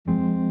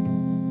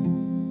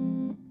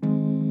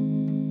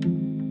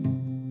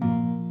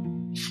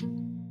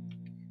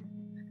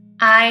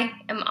I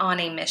am on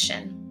a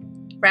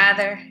mission,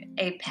 rather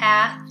a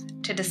path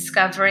to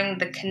discovering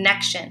the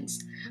connections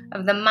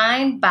of the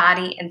mind,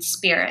 body, and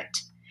spirit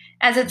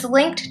as it's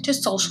linked to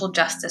social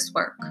justice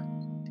work.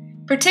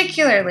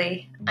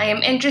 Particularly, I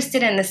am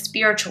interested in the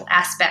spiritual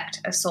aspect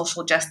of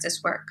social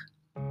justice work.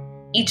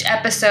 Each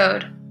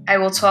episode, I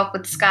will talk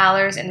with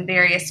scholars in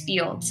various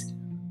fields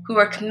who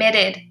are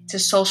committed to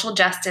social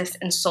justice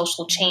and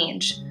social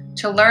change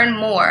to learn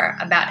more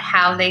about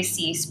how they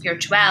see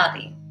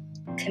spirituality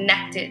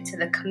connected to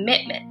the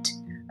commitment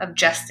of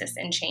justice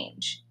and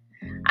change.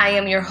 I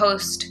am your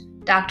host,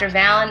 Dr.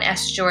 Valen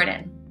S.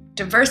 Jordan,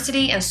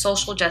 diversity and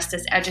social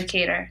justice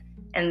educator,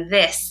 and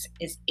this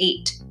is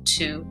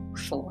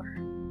 824.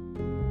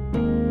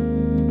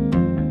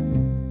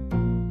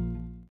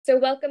 So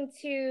welcome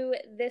to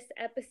this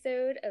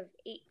episode of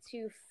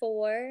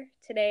 824.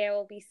 Today I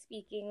will be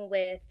speaking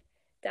with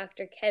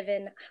Dr.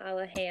 Kevin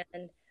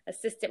Holohan,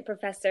 Assistant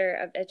Professor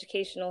of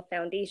Educational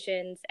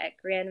Foundations at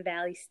Grand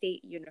Valley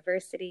State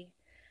University.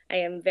 I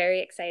am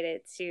very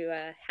excited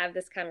to have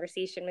this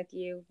conversation with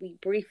you. We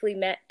briefly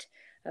met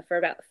for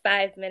about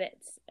 5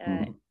 minutes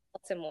in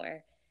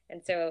Baltimore,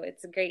 and so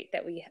it's great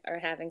that we are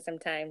having some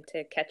time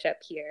to catch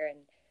up here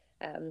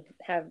and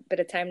have a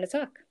bit of time to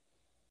talk.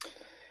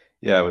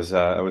 Yeah, I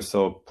was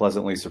so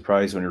pleasantly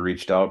surprised when you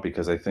reached out,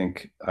 because I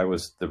think I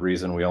was the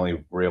reason we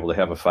only were able to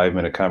have a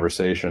 5-minute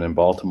conversation in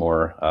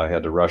Baltimore. I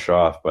had to rush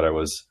off, but I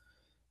was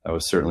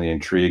certainly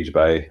intrigued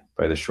by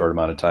the short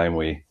amount of time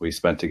we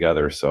spent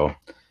together. So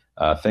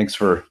thanks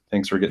for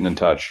getting in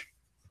touch.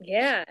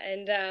 Yeah,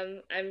 and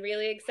I'm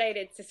really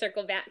excited to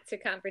circle back to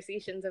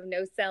conversations of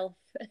no self.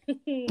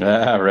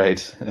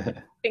 Right.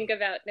 Think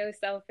about no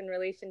self in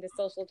relation to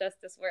social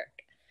justice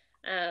work.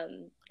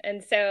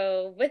 And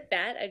so with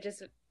that, I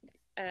just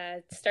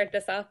start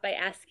this off by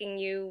asking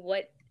you,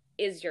 what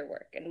is your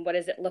work and what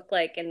does it look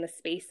like in the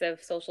space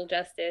of social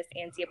justice,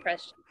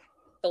 anti-oppression,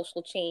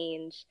 social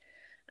change,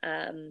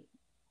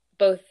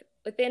 both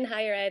within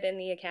higher ed and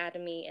the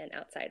academy and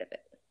outside of it?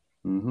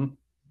 Mm-hmm.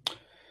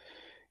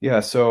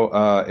 Yeah, so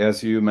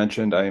as you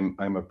mentioned,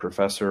 I'm a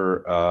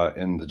professor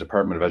in the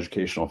Department of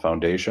Educational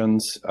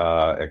Foundations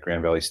at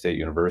Grand Valley State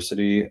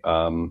University.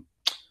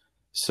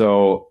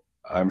 So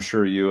I'm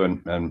sure you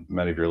and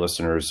many of your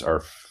listeners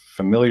are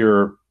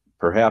familiar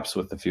perhaps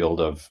with the field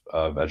of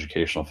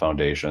educational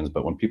foundations,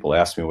 but when people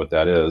ask me what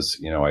that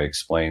is, I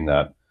explain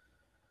that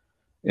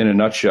in a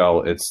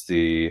nutshell, it's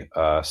the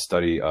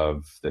study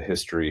of the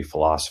history,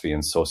 philosophy,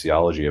 and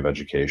sociology of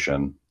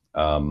education.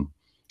 A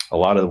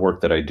lot of the work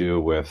that I do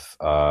with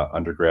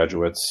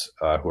undergraduates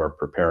who are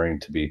preparing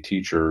to be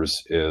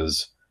teachers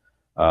is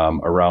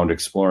around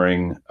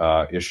exploring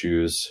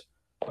issues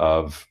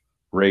of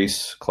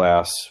race,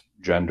 class,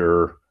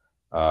 gender,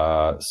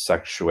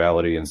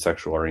 sexuality and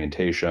sexual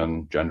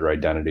orientation, gender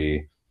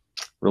identity,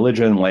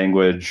 religion,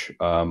 language,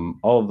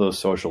 all of those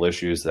social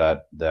issues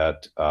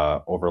that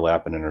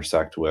overlap and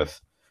intersect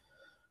with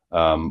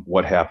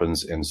what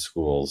happens in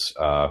schools,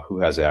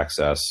 who has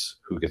access,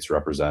 who gets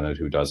represented,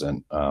 who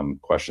doesn't,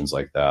 questions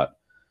like that.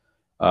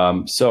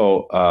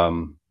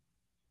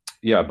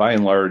 Yeah, by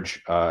and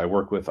large, I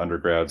work with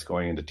undergrads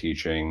going into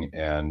teaching,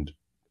 and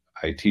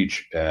I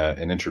teach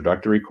an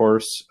introductory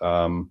course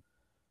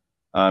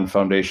on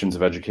foundations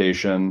of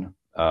education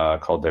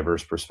called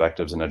Diverse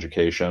Perspectives in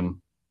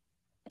Education.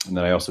 And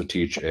then I also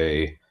teach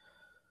a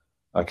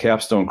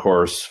capstone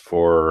course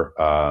for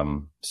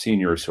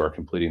seniors who are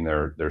completing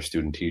their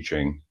student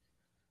teaching,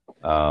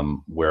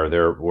 where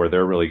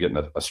they're really getting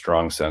a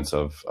strong sense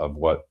of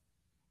what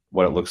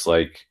it looks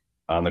like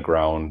on the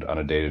ground on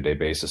a day-to-day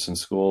basis in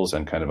schools,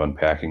 and kind of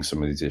unpacking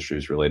some of these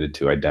issues related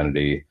to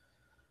identity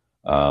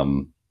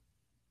and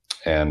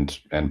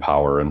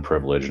power and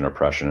privilege and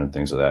oppression and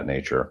things of that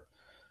nature.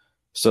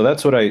 So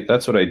that's what I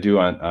do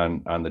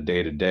on the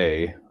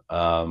day-to-day.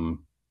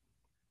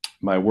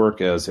 My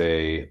work as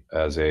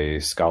a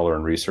scholar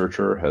and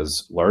researcher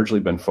has largely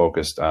been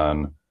focused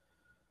on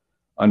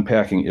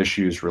unpacking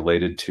issues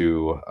related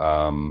to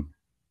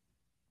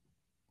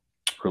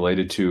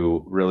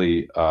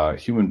really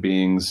human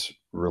beings,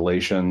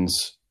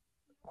 relations,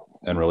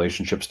 and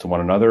relationships to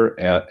one another,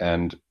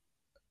 and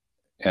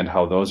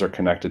how those are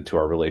connected to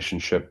our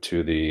relationship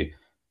to the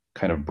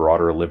kind of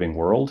broader living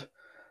world.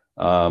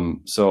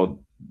 So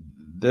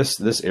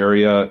this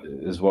area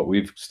is what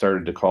we've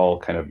started to call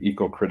kind of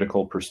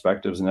eco-critical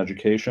perspectives in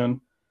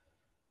education.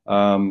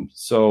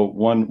 So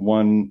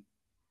one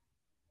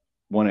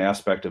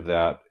aspect of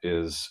that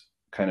is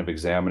kind of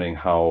examining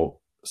how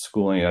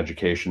schooling and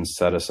education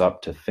set us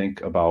up to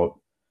think about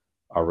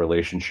our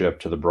relationship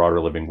to the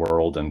broader living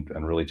world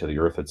and really to the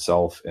earth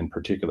itself in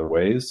particular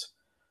ways,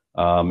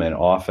 and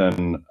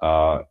often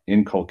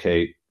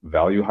inculcate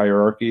value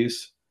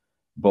hierarchies,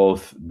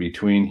 both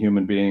between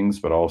human beings,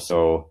 but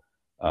also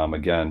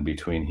again,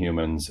 between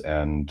humans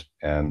and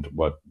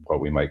what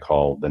we might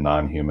call the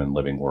non-human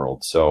living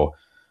world. So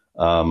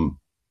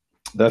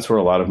that's where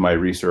a lot of my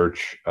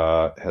research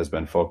has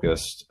been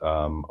focused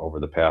over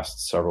the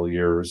past several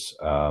years,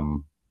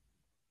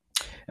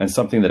 and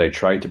something that I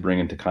tried to bring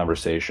into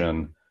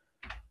conversation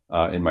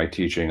in my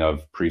teaching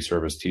of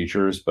pre-service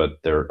teachers,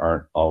 but there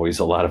aren't always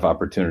a lot of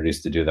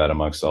opportunities to do that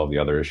amongst all the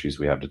other issues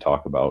we have to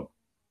talk about.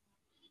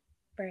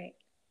 Right.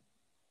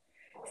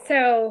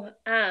 So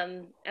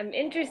I'm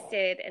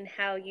interested in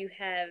how you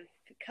have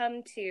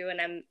come to, and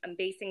I'm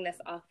basing this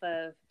off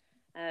of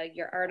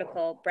your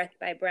article, Breath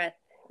by Breath,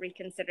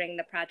 Reconsidering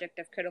the Project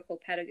of Critical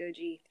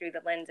Pedagogy Through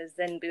the Lens of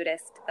Zen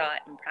Buddhist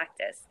Thought and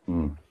Practice.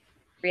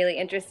 Really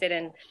interested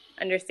in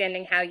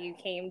understanding how you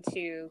came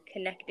to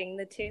connecting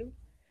the two.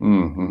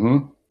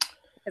 Mm-hmm.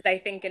 Because I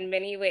think in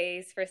many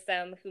ways, for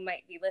some who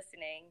might be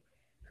listening,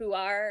 who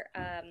are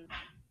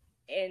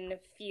in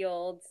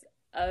fields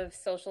of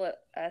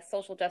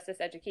social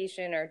justice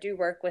education or do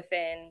work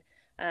within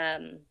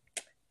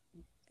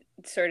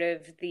sort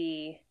of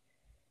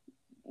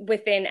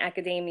within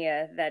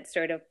academia that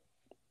sort of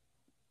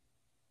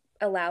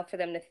allow for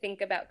them to think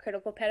about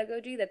critical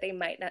pedagogy, that they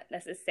might not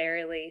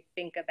necessarily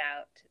think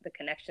about the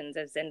connections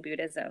of Zen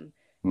Buddhism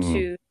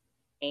to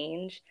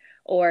change,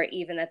 or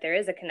even that there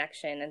is a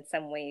connection in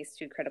some ways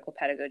to critical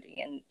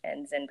pedagogy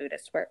and Zen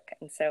Buddhist work.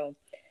 And so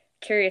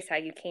curious how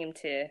you came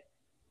to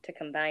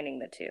combining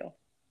the two.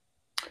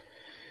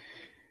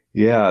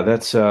 Yeah,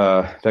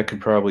 that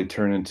could probably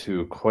turn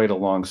into quite a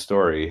long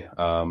story,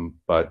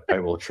 but I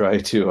will try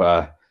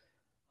to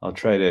I'll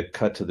try to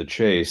cut to the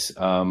chase.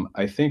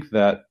 I think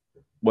that,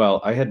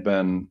 well, I had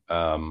been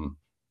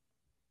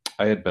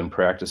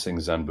practicing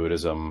Zen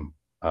Buddhism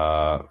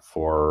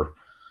for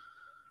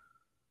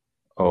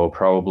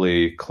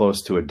probably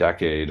close to a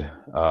decade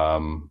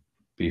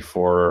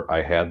before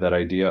I had that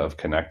idea of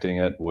connecting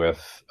it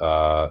with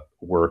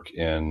work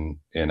in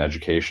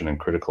education and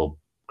critical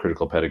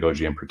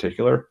pedagogy in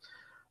particular.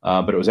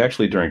 But it was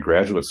actually during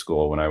graduate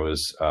school when I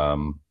was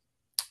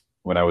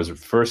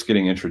first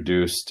getting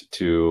introduced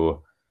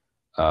to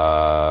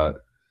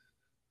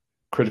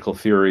critical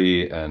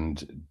theory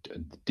and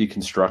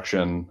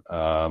deconstruction,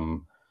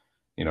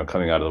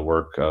 coming out of the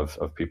work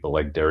of people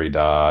like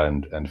Derrida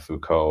and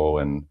Foucault,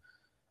 and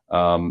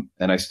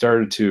I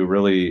started to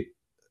really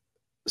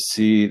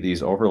see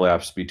these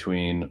overlaps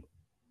between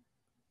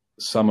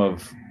some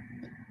of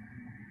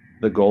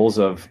the goals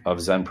of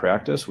Zen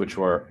practice, which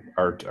are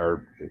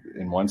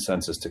in one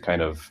sense is to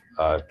kind of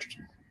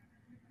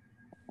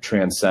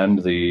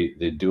transcend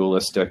the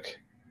dualistic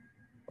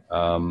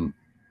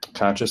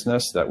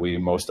consciousness that we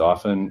most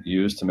often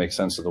use to make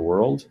sense of the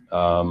world,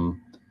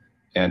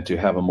 and to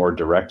have a more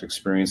direct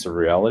experience of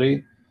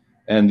reality.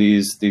 And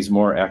these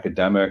more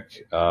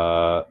academic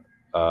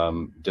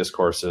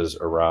discourses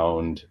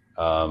around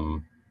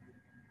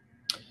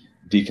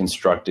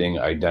deconstructing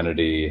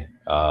identity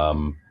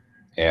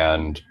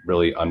and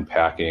really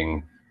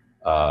unpacking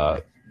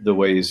the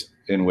ways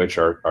in which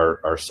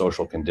our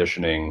social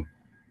conditioning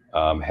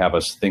have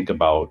us think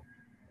about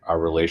our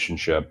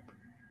relationship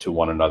to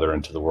one another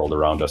and to the world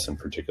around us in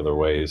particular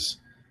ways.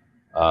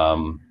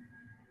 And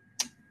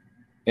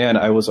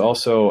I was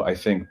also, I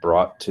think,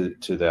 brought to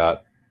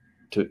that,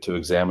 to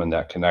examine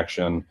that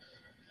connection,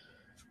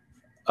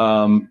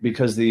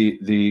 because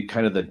the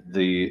kind of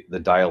the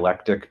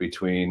dialectic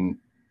between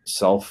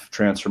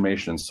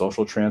self-transformation and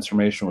social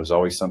transformation was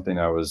always something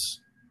I was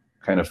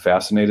kind of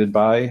fascinated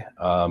by,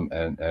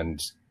 and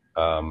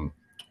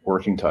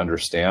working to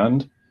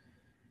understand.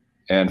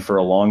 And for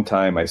a long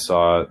time, I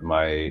saw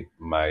my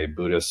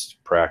Buddhist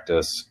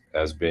practice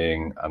as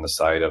being on the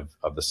side of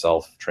the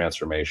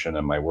self-transformation,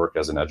 and my work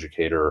as an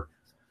educator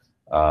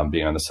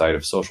being on the side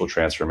of social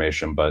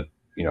transformation. But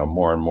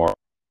more and more,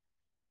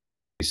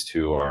 these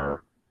two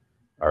are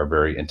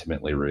very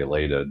intimately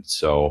related.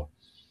 So,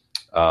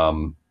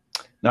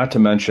 not to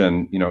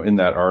mention, in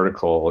that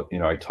article,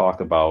 I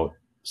talk about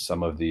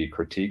some of the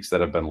critiques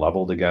that have been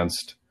leveled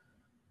against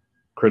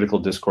critical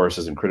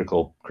discourses and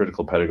critical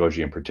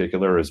pedagogy in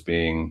particular as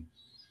being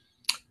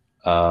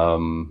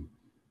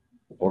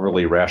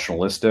overly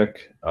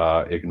rationalistic,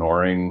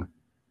 ignoring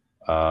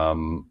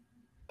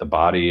the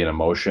body and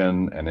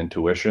emotion and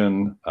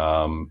intuition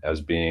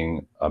as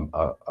being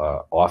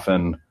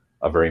often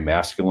a very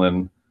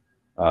masculine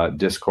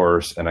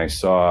discourse. And I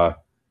saw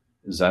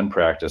Zen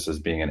practice as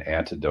being an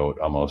antidote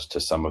almost to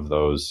some of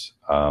those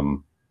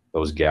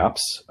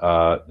gaps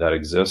that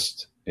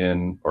exist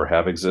in or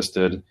have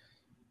existed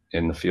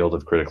in the field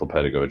of critical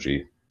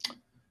pedagogy.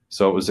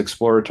 So it was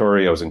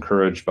exploratory. I was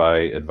encouraged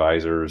by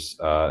advisors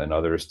and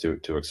others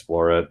to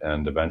explore it,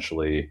 and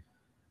eventually,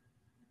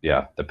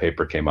 the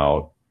paper came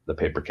out. The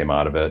paper came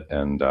out of it,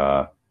 and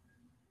I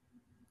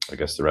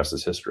guess the rest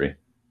is history.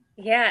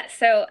 Yeah.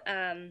 So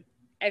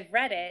I've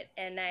read it,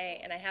 and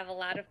I have a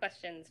lot of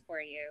questions for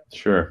you.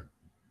 Sure.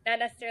 Not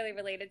necessarily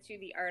related to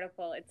the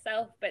article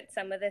itself, but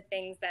some of the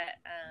things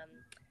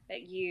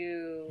that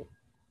you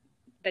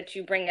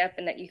bring up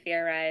and that you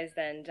theorize.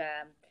 And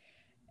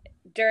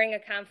during a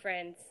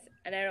conference,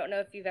 and I don't know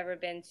if you've ever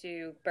been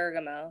to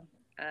Bergamo.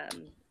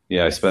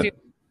 I spent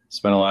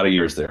a lot of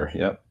years there.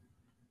 Yep.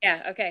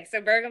 Yeah. Okay.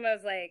 So Bergamo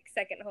is like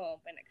second home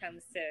when it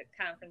comes to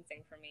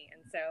conferencing for me.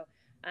 And so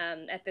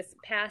at this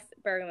past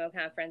Bergamo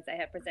conference, I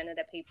have presented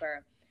a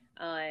paper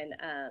on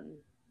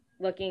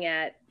looking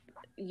at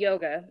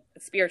yoga,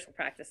 spiritual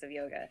practice of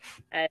yoga,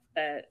 as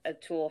a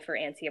tool for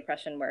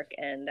anti-oppression work,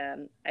 and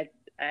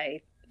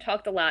I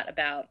talked a lot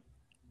about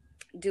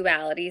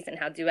dualities and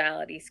how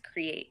dualities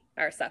create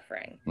our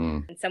suffering.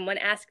 Mm. And someone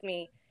asked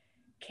me,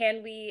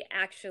 can we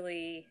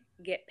actually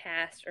get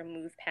past or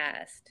move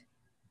past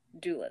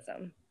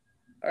dualism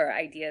or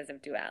ideas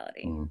of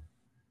duality? Mm.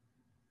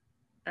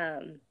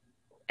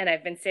 And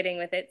I've been sitting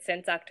with it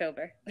since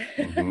October.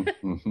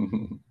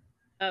 Mm-hmm.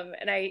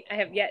 And I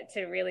have yet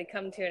to really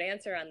come to an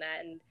answer on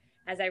that. And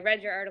as I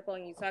read your article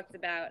and you talked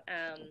about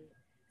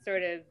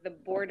sort of the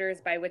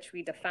borders by which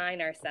we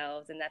define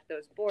ourselves, and that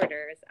those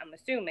borders, I'm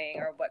assuming,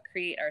 are what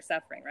create our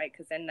suffering, right?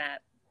 Because in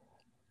that,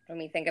 when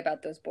we think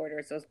about those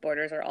borders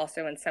are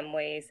also in some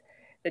ways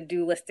the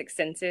dualistic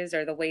senses,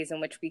 or the ways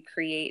in which we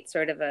create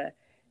sort of a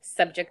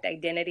subject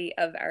identity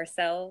of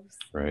ourselves.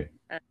 Right.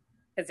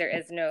 Because there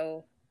is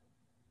no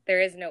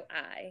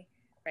I,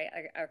 right?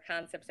 Our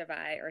concepts of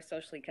I are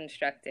socially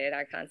constructed.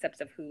 Our concepts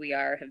of who we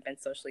are have been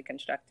socially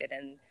constructed.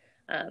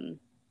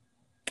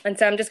 And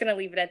so I'm just going to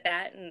leave it at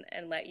that,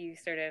 and let you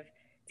sort of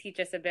teach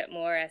us a bit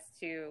more as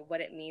to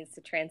what it means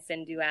to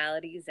transcend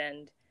dualities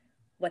and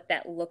what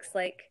that looks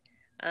like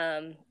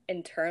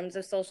in terms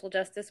of social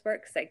justice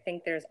work. Because I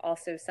think there's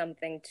also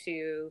something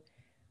to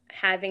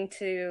having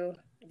to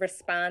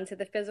respond to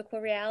the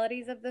physical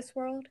realities of this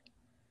world,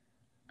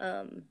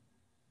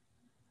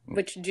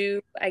 which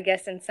do, I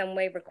guess, in some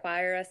way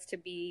require us to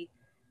be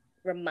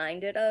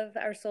reminded of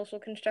our social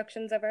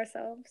constructions of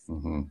ourselves.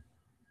 Mm-hmm.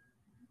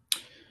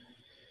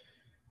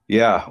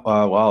 Yeah,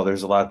 wow,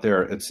 there's a lot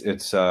there.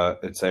 It's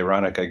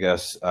ironic, I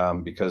guess,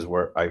 because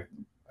I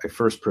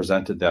first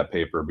presented that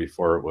paper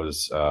before it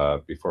was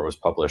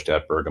published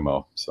at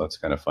Bergamo, so that's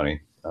kind of funny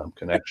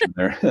connection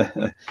there.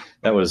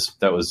 That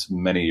was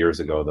many years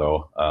ago,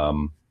 though.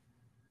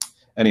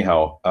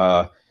 Anyhow,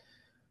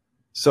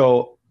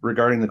 so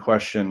regarding the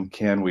question,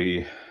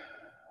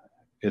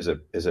 is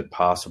it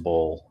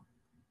possible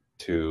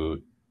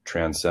to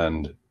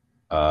transcend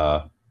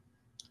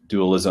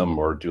dualism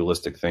or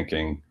dualistic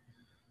thinking?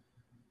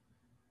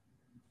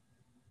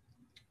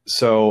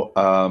 So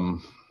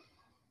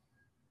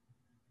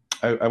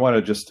I want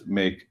to just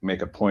make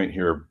a point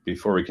here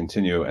before we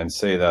continue and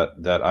say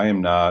that I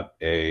am not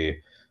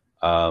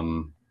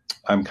I'm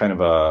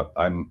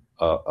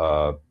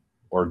a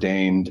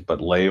ordained but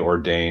lay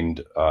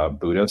ordained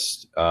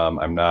Buddhist.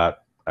 I'm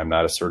not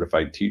a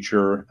certified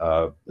teacher.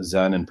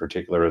 Zen in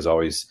particular is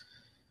always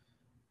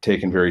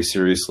taken very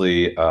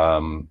seriously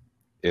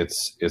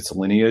its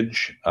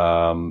lineage.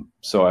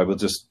 So I will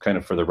just kind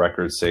of, for the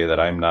record, say that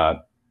I'm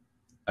not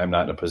in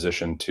a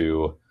position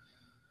to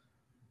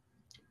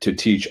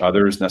teach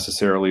others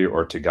necessarily,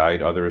 or to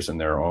guide others in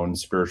their own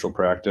spiritual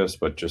practice,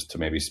 but just to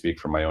maybe speak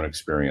from my own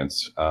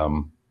experience.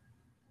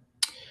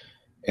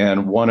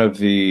 And one of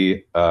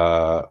the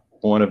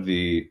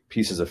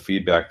pieces of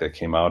feedback that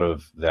came out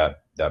of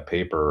that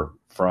paper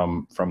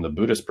from the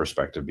Buddhist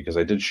perspective, because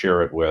I did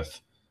share it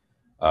with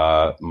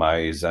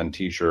my Zen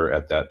teacher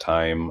at that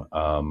time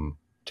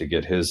to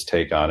get his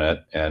take on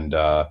it, and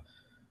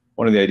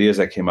one of the ideas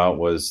that came out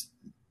was,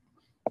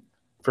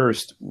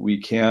 first,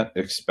 we can't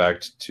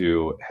expect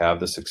to have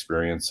this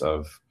experience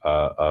of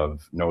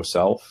no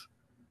self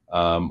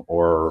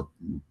or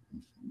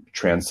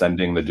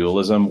transcending the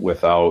dualism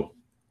without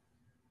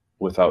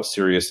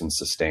serious and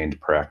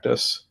sustained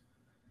practice.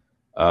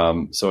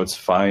 So it's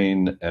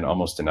fine and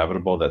almost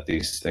inevitable that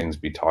these things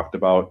be talked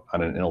about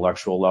on an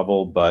intellectual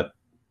level, but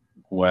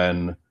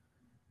when,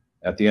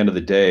 at the end of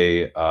the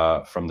day,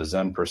 from the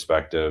Zen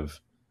perspective,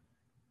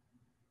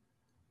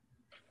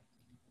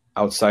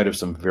 outside of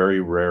some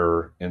very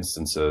rare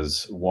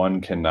instances,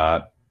 one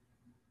cannot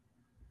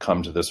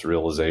come to this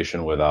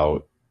realization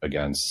without,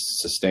 again,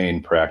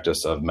 sustained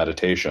practice of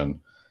meditation,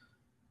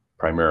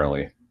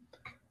 primarily.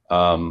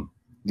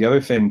 The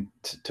other thing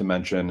to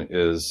mention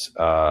is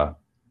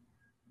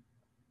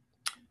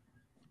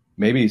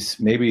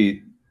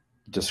maybe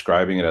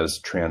describing it as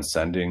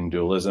transcending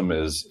dualism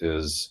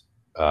is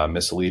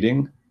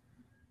misleading,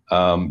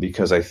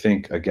 because I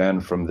think, again,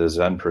 from the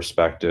Zen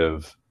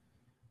perspective,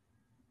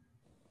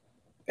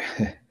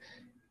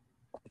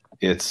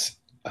 it's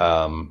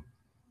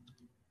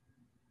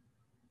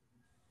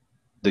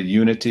the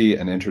unity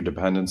and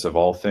interdependence of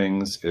all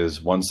things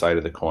is one side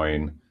of the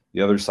coin.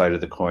 The other side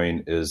of the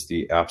coin is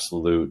the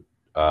absolute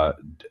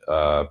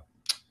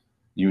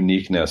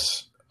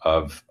uniqueness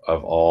of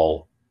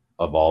all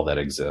that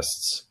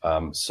exists.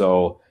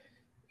 So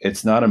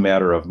it's not a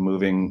matter of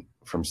moving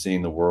from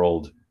seeing the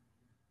world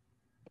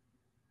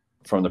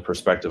from the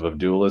perspective of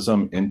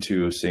dualism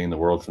into seeing the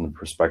world from the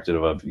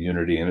perspective of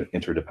unity and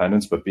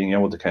interdependence, but being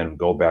able to kind of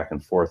go back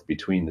and forth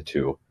between the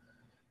two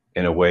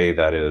in a way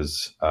that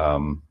is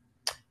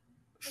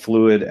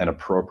fluid and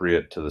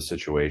appropriate to the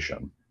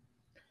situation.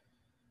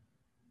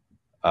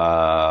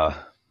 So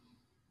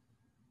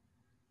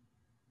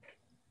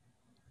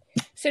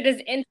does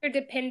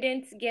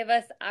interdependence give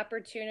us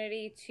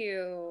opportunity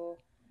to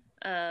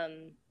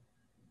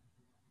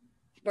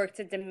work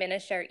to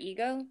diminish our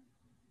ego?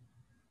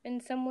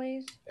 in some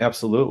ways?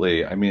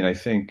 Absolutely. I mean, I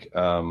think,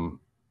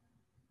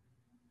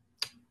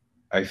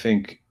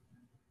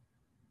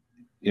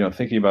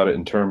 thinking about it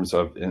in terms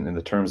of, in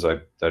the terms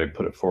that I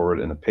put it forward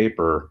in the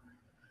paper,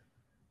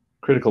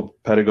 critical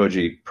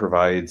pedagogy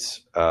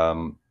provides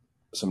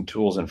some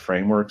tools and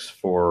frameworks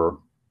for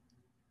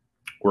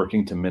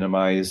working to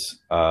minimize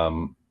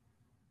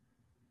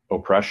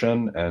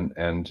oppression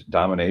and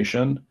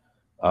domination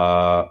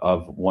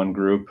of one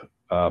group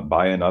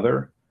by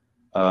another,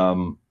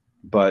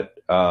 but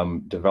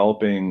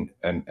developing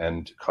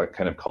and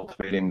kind of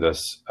cultivating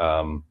this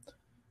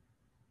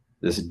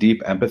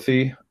deep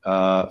empathy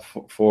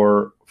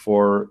for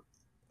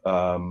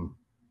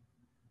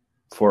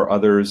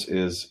others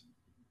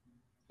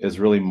is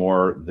really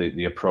more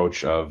the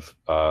approach of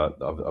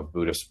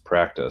Buddhist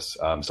practice.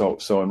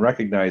 So in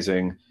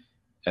recognizing,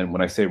 and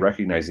when I say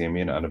recognizing, I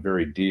mean on a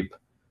very deep,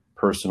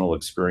 personal,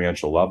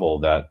 experiential level,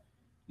 that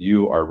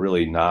you are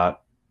really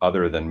not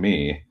other than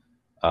me.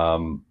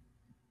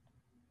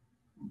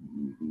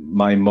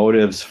 My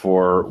motives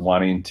for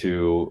wanting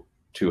to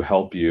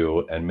help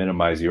you and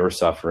minimize your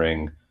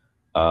suffering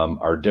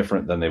are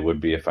different than they would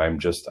be if I'm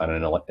just on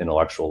an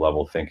intellectual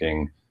level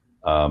thinking,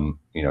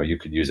 you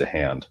could use a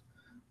hand.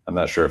 I'm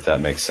not sure if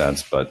that makes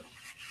sense, but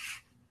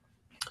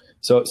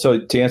so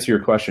to answer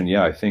your question,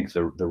 yeah, I think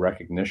the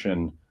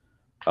recognition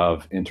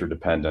of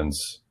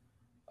interdependence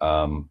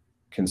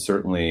can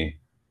certainly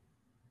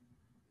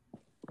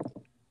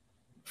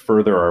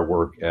further our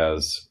work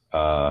as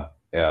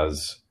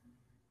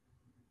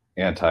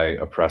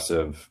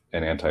anti-oppressive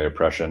and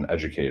anti-oppression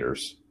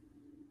educators.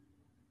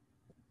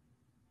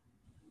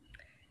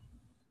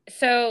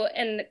 So,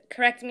 and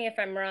correct me if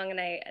I'm wrong, and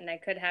I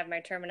could have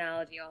my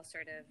terminology all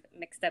sort of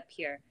mixed up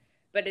here,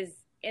 but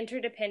is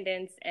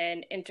interdependence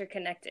and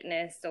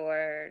interconnectedness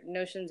or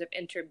notions of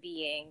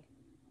interbeing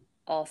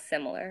all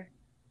similar?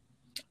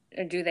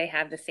 Or do they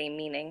have the same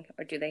meaning,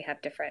 or do they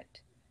have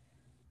different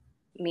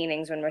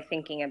meanings when we're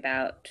thinking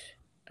about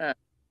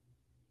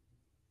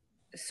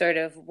sort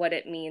of what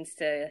it means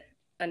to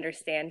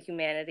understand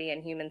humanity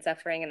and human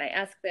suffering? And I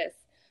ask this.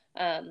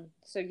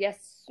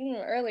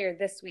 Earlier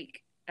this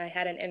week, I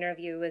had an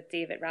interview with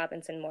David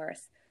Robinson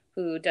Morris,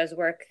 who does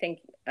work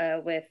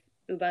with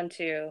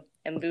Ubuntu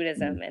and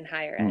Buddhism in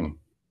higher ed.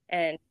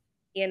 And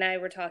he and I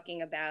were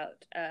talking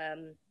about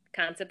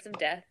concepts of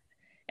death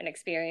and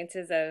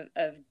experiences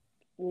of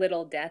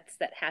little deaths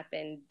that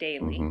happen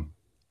daily. Mm-hmm.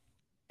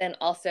 And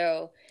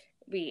also,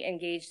 we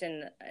engaged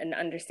in an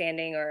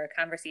understanding or a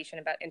conversation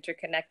about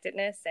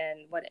interconnectedness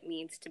and what it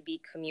means to be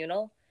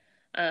communal.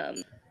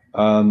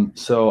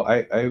 So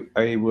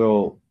I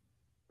will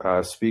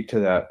speak to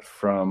that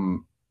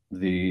from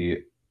a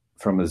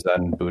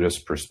Zen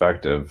Buddhist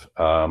perspective.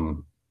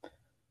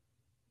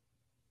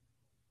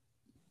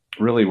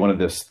 Really, one of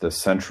the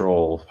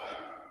central,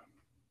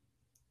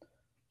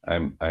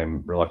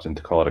 I'm reluctant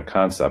to call it a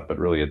concept, but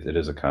really it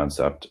is a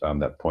concept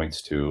that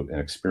points to an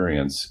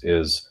experience,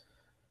 is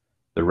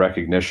the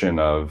recognition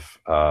of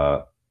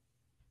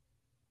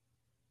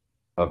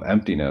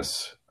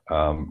emptiness.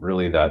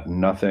 Really, that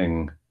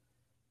nothing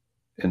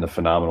in the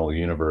phenomenal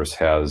universe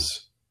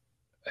has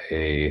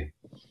a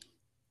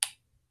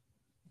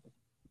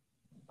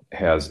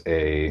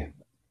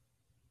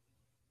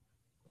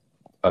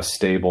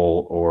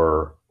stable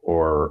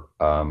or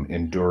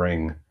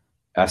enduring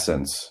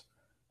essence.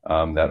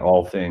 That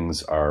all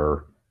things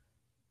are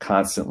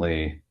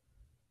constantly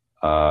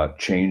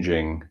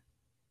changing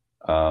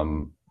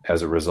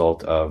as a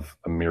result of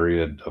a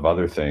myriad of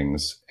other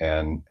things,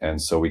 and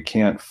so we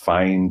can't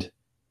find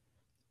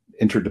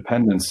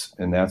interdependence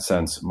in that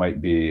sense. Might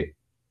be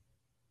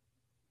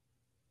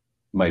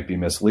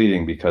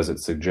misleading, because it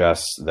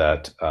suggests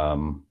that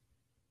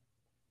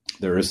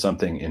there is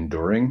something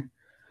enduring,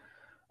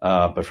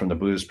 but from the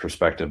Buddhist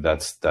perspective,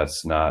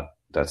 that's not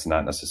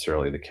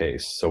necessarily the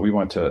case. So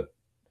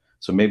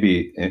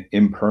maybe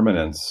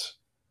impermanence.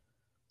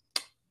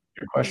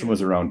 Your question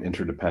was around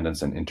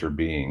interdependence and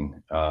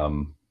interbeing.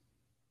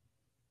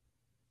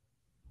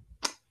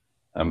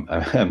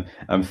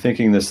 I'm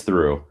thinking this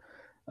through.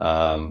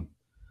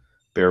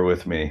 Bear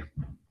with me.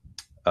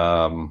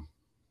 And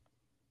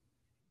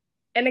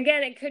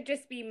again, it could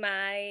just be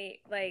my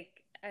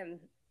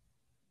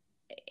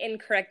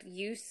incorrect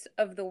use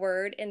of the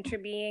word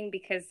interbeing,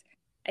 because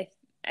I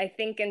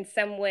think in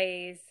some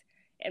ways,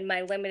 in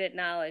my limited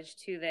knowledge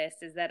to this,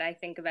 is that I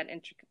think about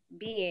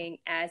interbeing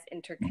as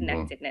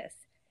interconnectedness.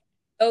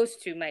 Mm-hmm. Those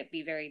two might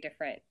be very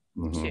different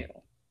too.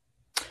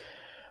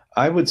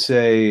 I would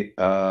say,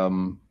 I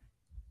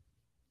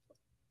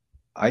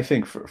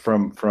think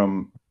from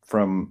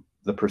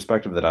the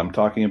perspective that I'm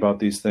talking about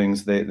these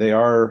things, they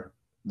are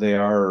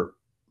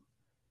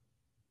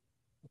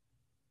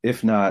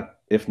if not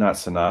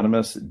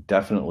synonymous,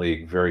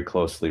 definitely very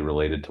closely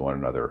related to one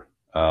another.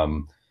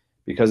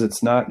 Because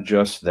it's not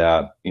just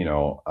that,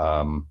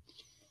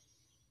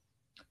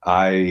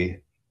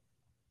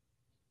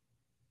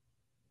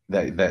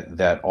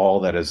 that all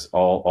that is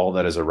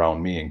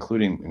around me,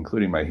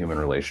 including my human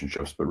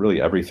relationships, but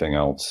really everything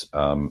else,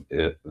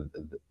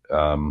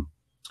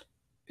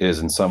 is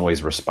in some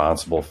ways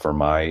responsible for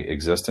my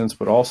existence,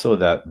 but also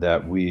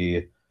that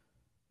we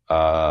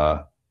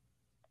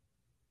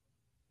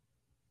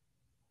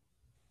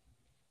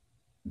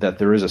that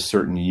there is a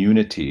certain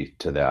unity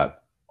to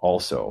that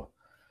also.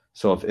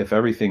 So if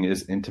everything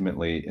is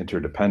intimately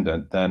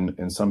interdependent, then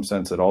in some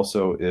sense it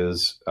also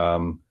is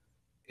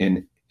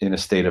in a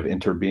state of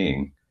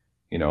interbeing.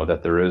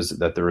 That there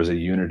is a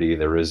unity,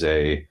 there is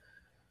a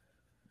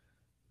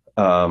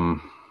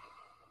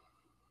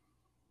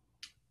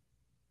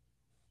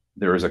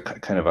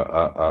kind of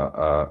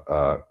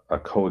a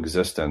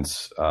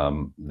coexistence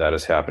that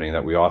is happening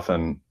that we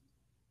often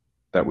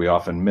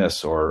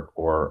miss or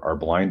are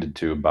blinded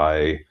to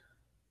by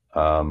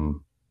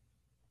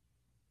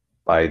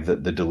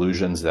the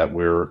delusions that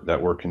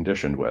we're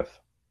conditioned with.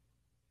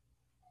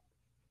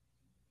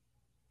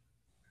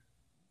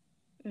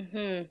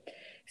 Mm-hmm.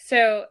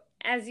 So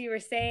as you were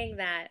saying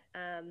that,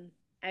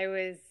 I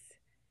was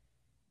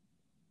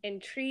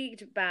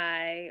intrigued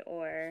by,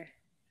 or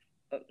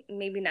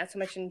maybe not so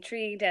much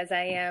intrigued as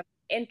I am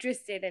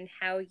interested in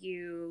how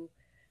you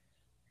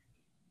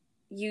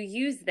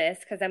use this,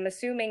 because I'm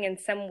assuming in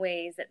some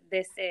ways that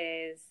this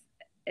is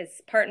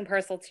part and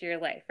parcel to your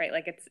life, right?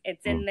 Like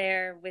it's in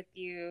there with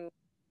you.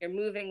 You're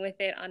moving with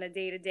it on a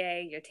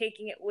day-to-day. You're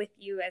taking it with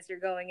you as you're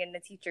going in to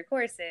teach your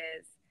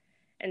courses.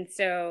 And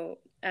so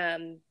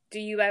do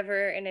you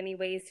ever in any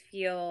ways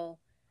feel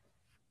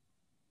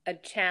a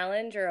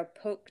challenge or a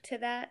poke to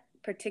that,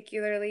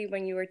 particularly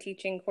when you were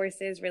teaching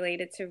courses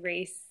related to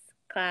race,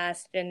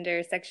 class,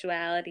 gender,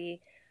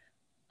 sexuality,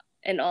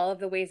 and all of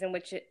the ways in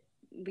which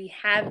we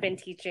have been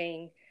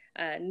teaching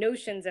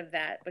notions of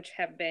that, which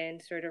have been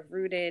sort of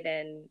rooted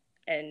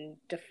and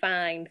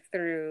defined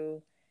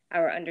through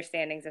our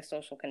understandings of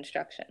social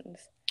constructions?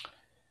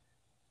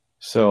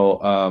 So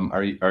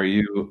are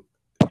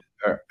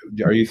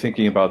you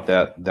thinking about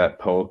that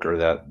poke or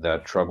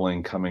that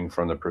troubling coming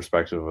from the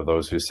perspective of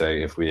those who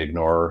say if we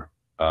ignore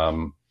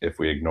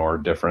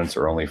difference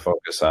or only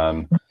focus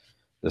on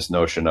this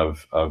notion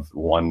of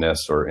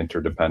oneness or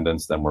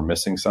interdependence, then we're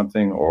missing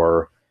something?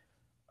 Or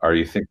are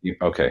you thinking,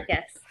 okay.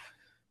 Yes.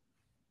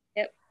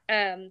 Yep.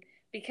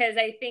 Because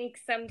I think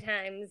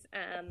sometimes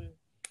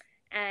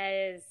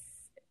as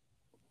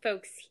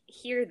folks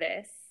hear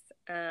this,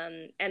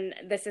 and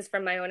this is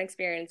from my own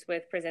experience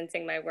with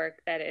presenting my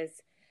work that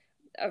is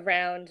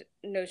around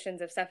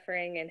notions of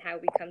suffering and how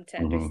we come to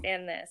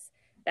understand this,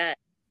 that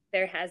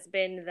there has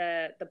been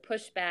the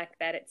pushback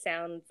that it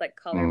sounds like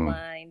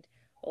colorblind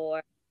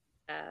or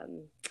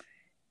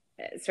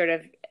sort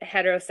of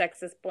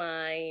heterosexist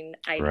blind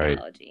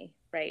ideology,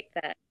 right?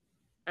 That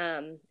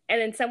and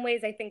in some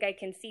ways I think I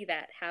can see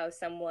that, how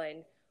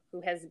someone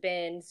who has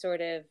been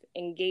sort of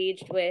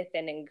engaged with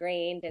and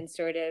ingrained in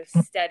sort of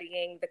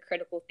studying the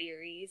critical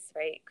theories,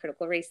 right?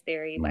 Critical race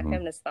theory, Black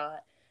feminist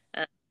thought,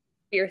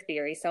 queer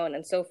theory, so on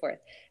and so forth,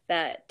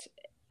 that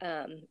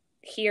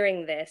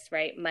hearing this,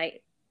 right,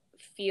 might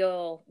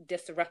feel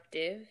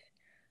disruptive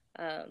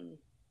to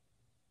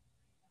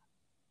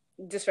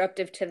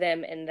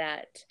them, in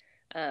that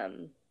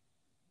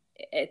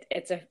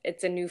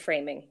it's a new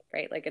framing,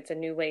 right? Like it's a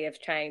new way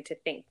of trying to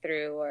think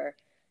through or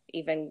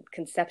even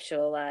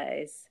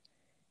conceptualize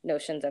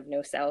notions of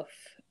no self.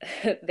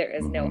 There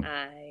is no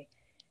I.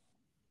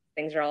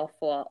 Things are all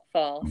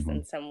false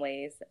in some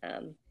ways.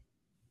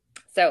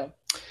 So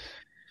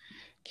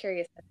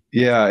curious.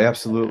 Yeah,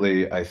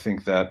 absolutely. I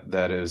think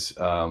that is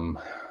a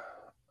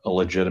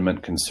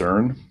legitimate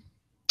concern.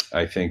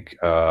 I think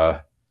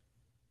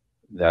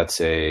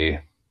that's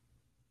a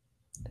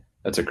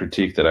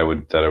critique that I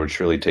would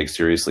surely take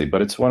seriously.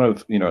 But it's one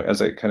of,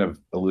 as I kind of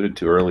alluded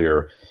to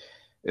earlier,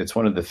 it's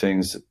one of the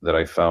things that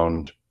I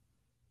found,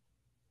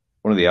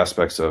 one of the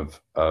aspects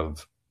of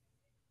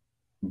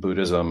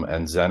Buddhism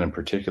and Zen in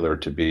particular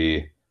to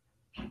be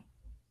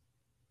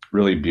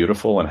really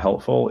beautiful and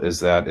helpful,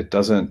 is that it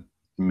doesn't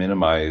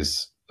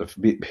minimize,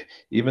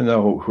 even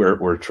though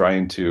we're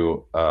trying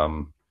to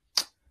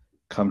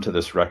come to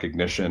this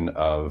recognition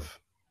of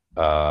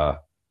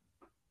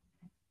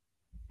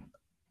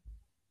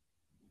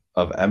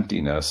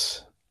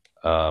emptiness,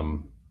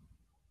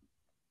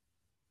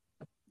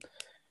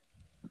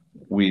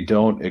 we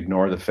don't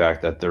ignore the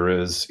fact that there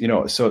is,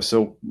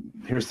 so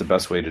here's the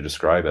best way to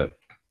describe it.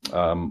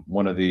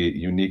 One of the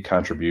unique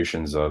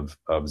contributions of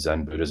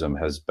Zen Buddhism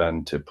has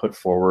been to put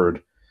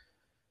forward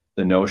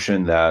the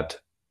notion that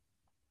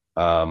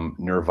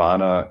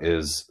nirvana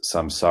is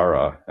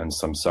samsara and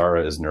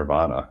samsara is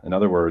nirvana. In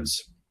other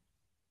words,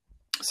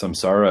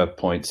 samsara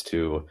points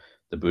to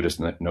the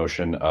Buddhist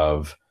notion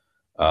of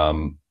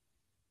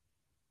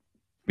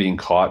being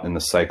caught in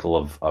the cycle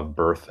of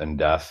birth and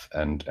death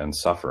and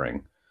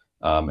suffering.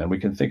 And we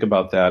can think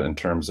about that in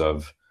terms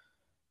of,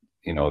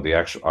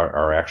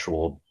 our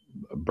actual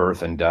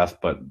birth and death.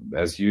 But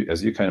as you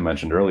kind of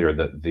mentioned earlier,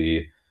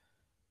 that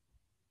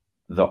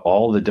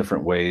all the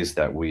different ways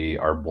that we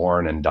are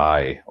born and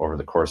die over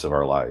the course of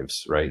our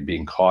lives, right?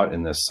 Being caught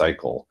in this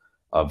cycle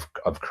of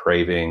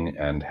craving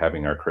and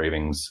having our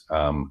cravings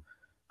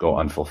go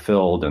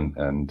unfulfilled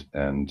and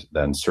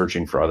then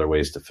searching for other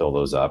ways to fill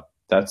those up.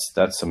 that's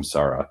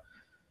samsara.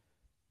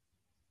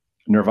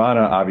 Nirvana,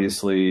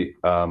 obviously,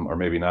 or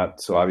maybe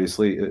not so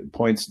obviously, it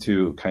points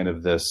to kind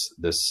of this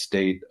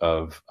state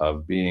of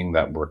being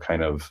that we're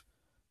kind of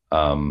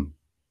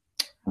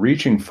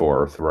reaching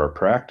for through our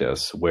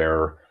practice,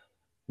 where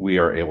we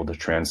are able to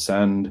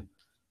transcend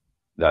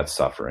that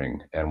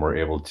suffering, and we're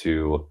able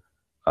to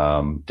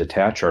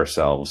detach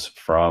ourselves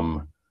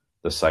from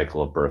the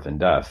cycle of birth and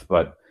death.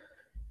 But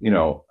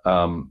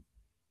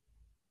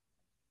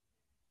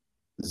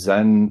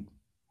Zen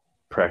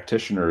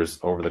practitioners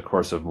over the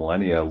course of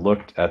millennia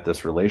looked at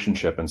this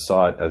relationship and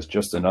saw it as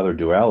just another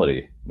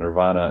duality,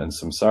 nirvana and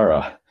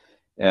samsara.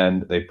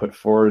 And they put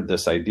forward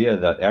this idea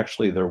that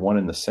actually they're one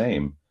and the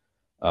same,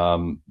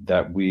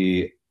 that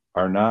we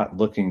are not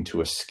looking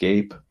to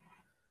escape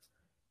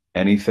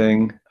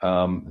anything,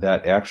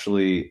 that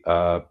actually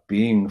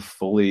being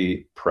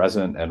fully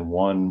present and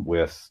one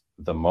with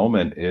the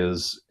moment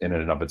is in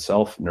and of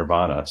itself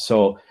nirvana.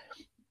 So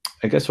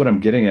I guess what I'm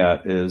getting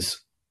at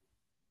is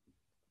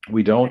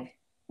we don't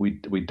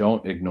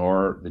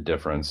ignore the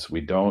difference.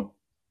 We don't,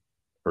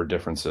 or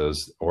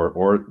differences,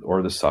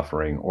 or the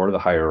suffering, or the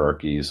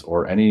hierarchies,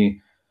 or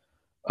any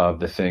of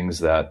the things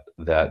that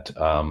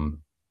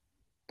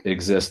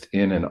exist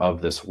in and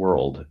of this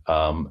world.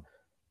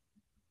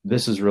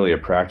 This is really a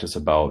practice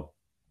about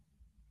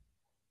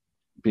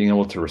being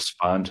able to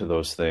respond to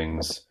those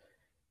things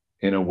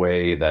in a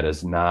way that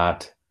is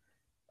not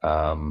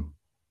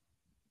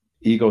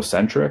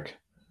egocentric,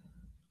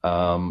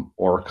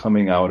 or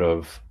coming out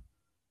of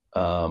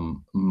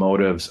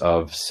motives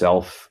of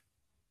self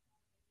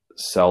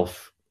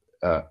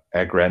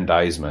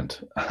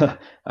aggrandizement.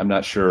 I'm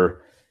not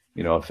sure,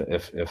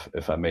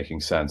 if I'm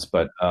making sense,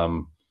 but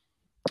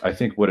I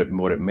think what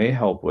it may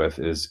help with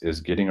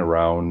is getting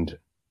around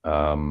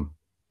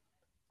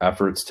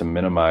efforts to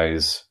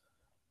minimize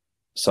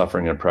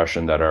suffering and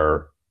oppression that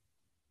are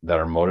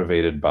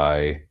motivated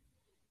by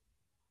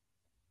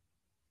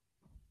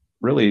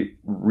really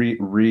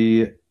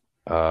reifying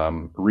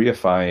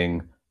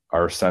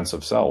our sense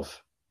of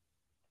self,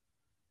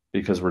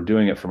 because we're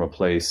doing it from a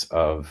place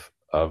of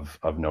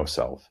no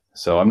self.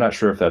 So I'm not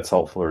sure if that's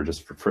helpful or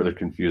just further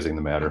confusing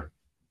the matter.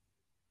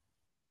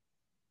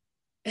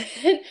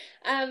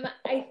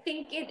 I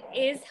think it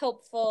is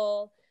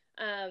helpful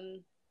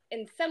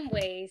in some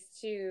ways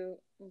to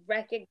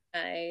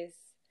recognize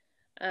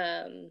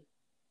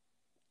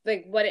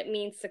like what it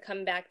means to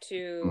come back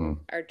to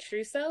our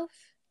true self.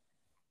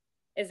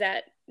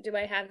 Do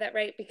I have that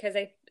right? Because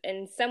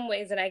in some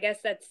ways, and I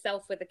guess that's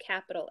self with a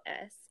capital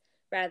S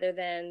rather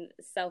than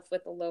self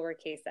with a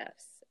lowercase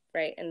s,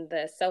 right? And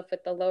the self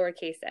with the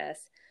lowercase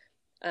s,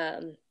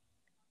 and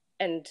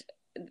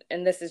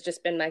this has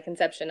just been my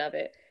conception of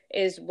it,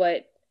 is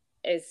what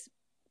is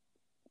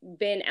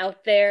been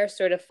out there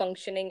sort of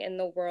functioning in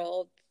the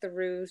world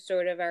through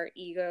sort of our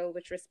ego,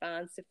 which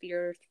responds to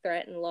fear,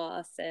 threat, and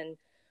loss, and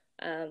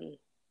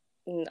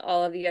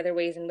all of the other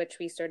ways in which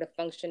we sort of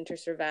function to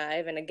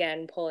survive. And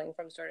again, pulling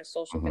from sort of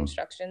social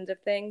constructions of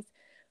things,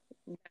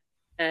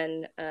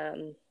 and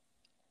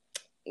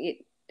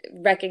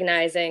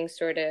recognizing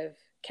sort of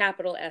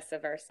capital S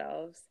of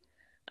ourselves,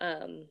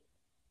 and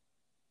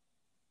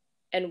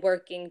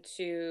working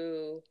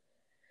to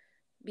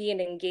be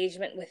in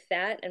engagement with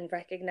that and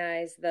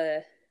recognize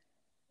that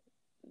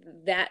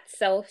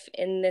self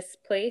in this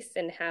place,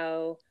 and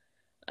how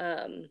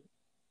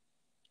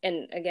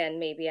and again,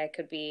 maybe I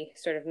could be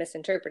sort of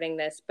misinterpreting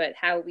this, but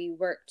how we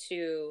work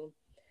to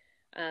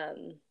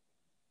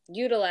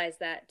utilize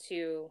that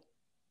to,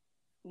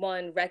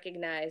 one,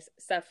 recognize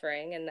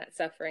suffering, and that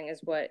suffering is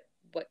what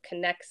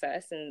connects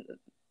us, and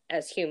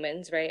as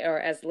humans, right, or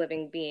as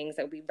living beings,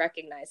 that we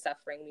recognize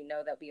suffering, we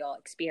know that we all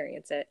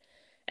experience it,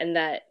 and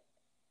that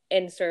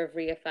in sort of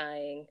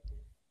reifying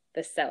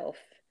the self,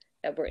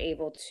 that we're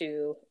able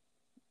to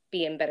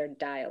be in better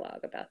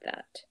dialogue about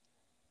that.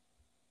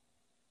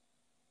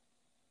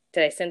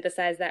 Did I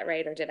synthesize that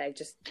right, or did I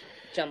just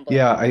jumble?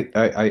 Yeah,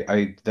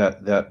 I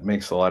that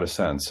makes a lot of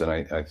sense, and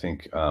I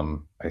think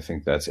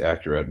that's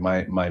accurate.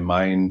 My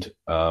mind,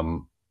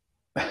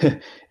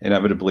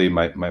 inevitably,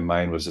 my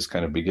mind was just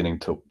kind of beginning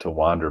to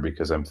wander,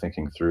 because I'm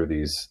thinking through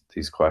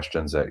these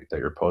questions that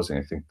you're posing.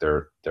 I think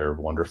they're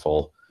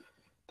wonderful.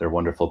 They're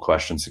wonderful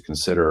questions to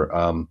consider.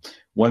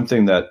 One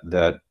thing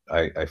that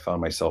I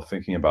found myself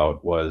thinking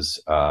about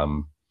was,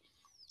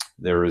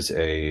 there is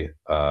a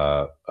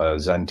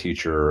Zen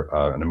teacher,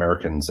 an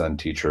American Zen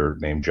teacher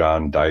named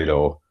John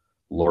Daido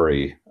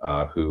Loori,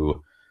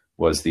 who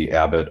was the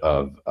abbot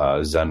of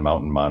Zen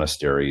Mountain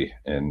Monastery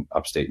in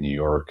upstate New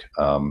York.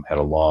 Had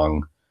a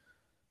long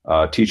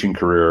teaching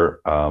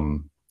career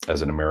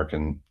as an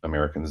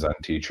American Zen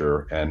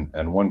teacher,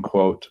 and one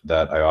quote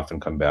that I often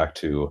come back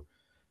to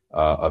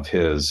of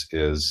his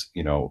is,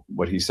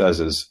 what he says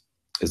is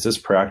this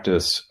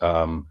practice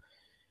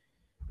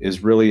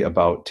is really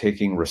about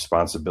taking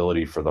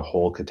responsibility for the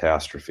whole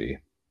catastrophe.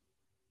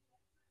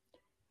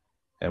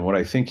 And what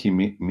I think he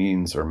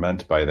means or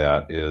meant by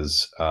that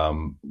is,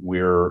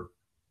 we're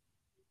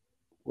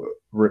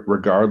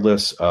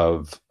regardless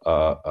of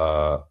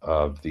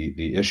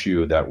the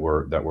issue that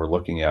we're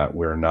looking at,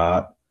 we're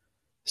not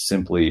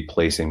simply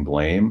placing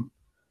blame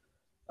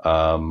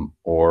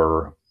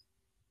or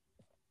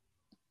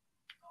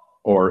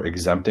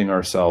exempting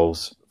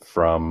ourselves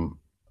from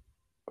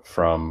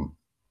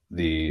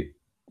the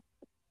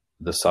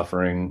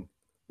suffering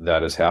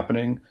that is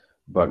happening,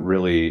 but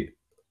really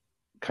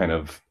kind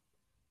of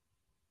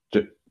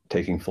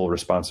taking full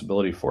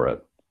responsibility for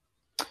it.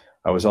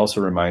 I was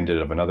also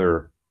reminded of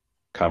another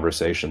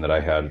conversation that I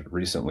had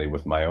recently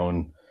with my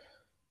own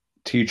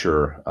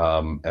teacher,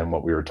 and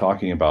what we were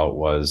talking about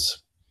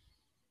was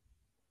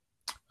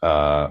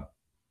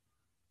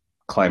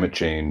climate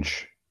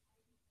change,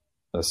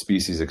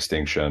 species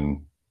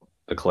extinction,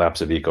 the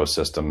collapse of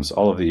ecosystems,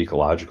 all of the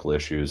ecological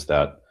issues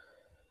that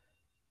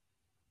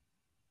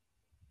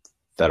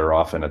are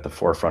often at the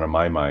forefront of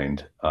my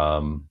mind.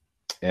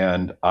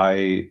 And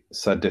I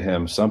said to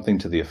him something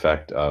to the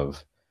effect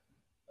of,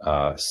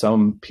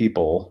 some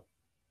people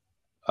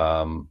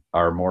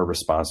are more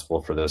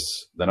responsible for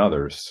this than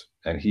others.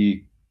 And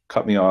he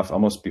cut me off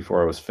almost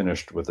before I was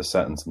finished with the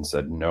sentence and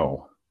said,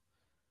 no,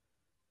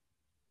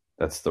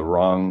 that's the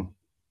wrong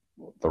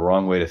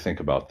way to think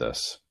about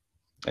this.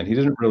 And he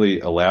didn't really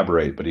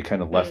elaborate, but he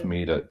kind of left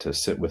me to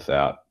sit with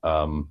that.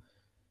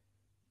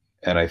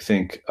 And I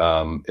think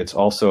it's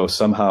also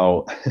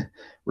somehow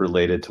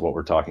related to what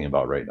we're talking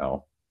about right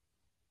now.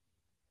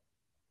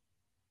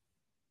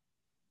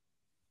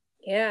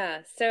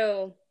 Yeah.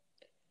 So,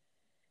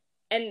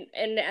 and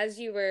as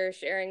you were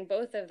sharing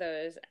both of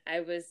those,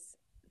 I was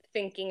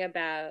thinking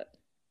about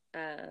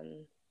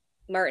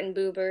Martin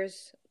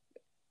Buber's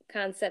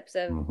concepts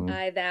of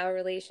I-thou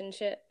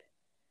relationship,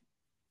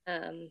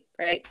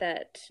 right?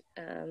 That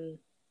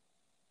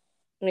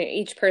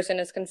each person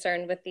is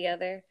concerned with the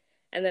other.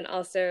 And then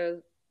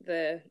also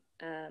the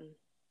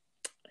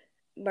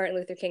Martin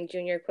Luther King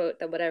Jr. quote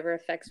that whatever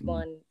affects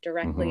one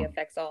directly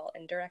affects all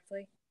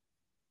indirectly.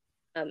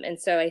 And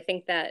so I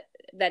think that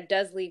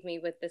does leave me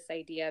with this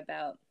idea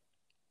about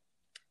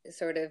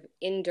sort of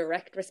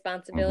indirect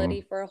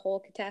responsibility for a whole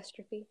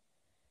catastrophe.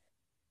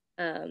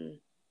 And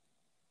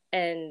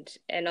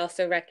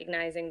also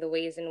recognizing the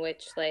ways in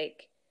which,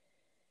 like,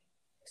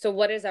 so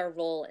what is our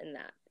role in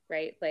that,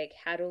 right? Like,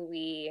 how do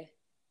we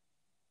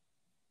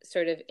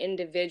sort of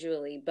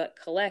individually but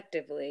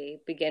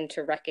collectively begin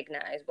to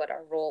recognize what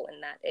our role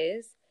in that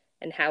is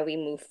and how we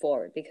move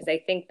forward? Because I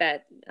think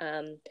that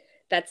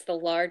that's the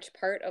large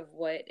part of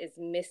what is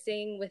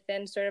missing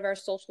within sort of our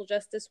social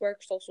justice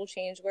work, social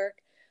change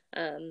work.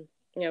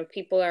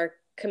 People are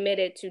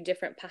committed to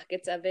different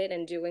pockets of it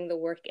and doing the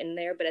work in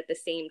there, but at the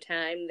same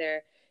time,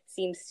 there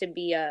seems to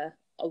be a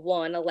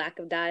lack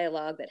of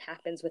dialogue that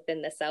happens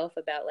within the self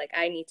about, like,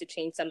 I need to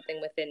change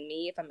something within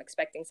me if I'm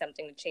expecting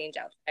something to change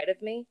outside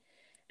of me.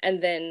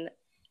 And then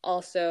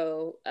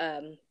also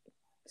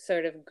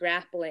sort of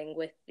grappling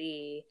with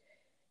the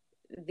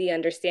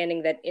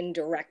understanding that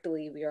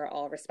indirectly we are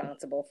all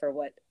responsible for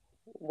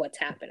what's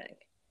happening.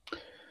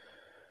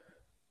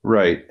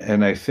 Right.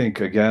 And I think,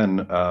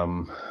 again,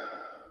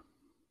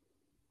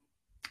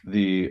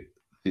 the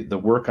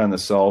work on the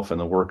self and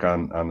the work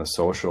on the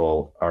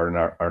social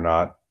are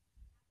not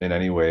in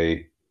any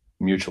way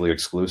mutually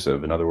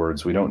exclusive. In other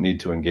words, we don't need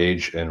to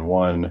engage in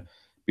one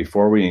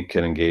before we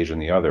can engage in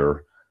the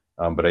other.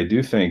 But I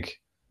do think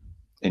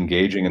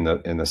engaging in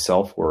the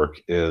self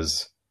work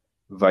is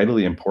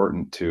vitally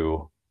important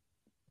to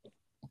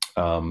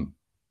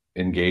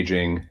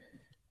engaging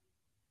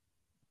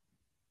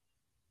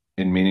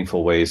in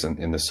meaningful ways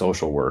in the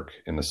social work,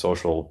 in the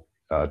social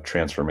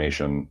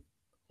transformation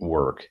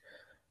work.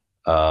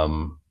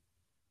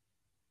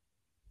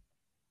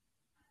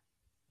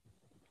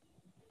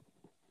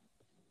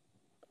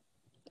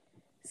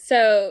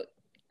 So,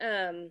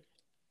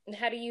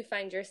 how do you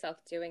find yourself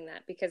doing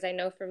that? Because I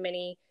know for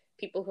many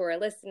people who are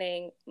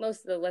listening,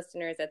 most of the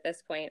listeners at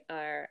this point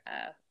are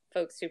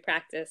folks who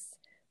practice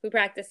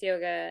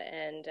yoga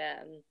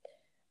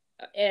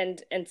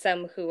and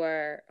some who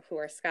are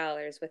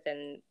scholars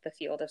within the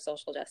field of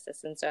social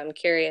justice. And so I'm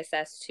curious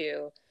as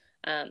to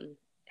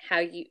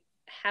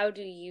how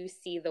do you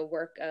see the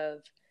work of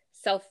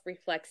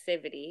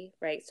self-reflexivity,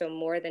 right? So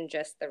more than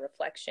just the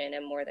reflection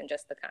and more than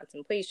just the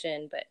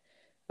contemplation, but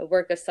the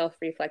work of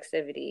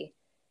self-reflexivity,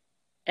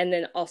 and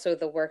then also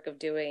the work of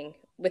doing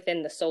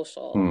within the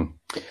social coming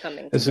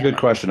together. It's a good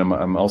question.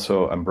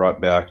 I'm brought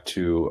back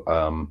to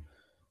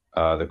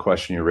the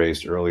question you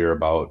raised earlier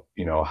about,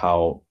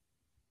 how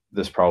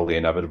this probably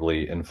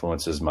inevitably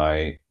influences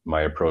my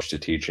approach to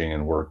teaching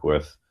and work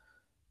with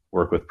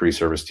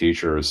pre-service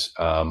teachers.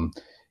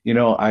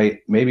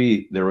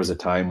 Maybe there was a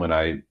time when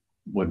I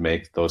would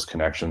make those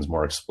connections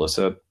more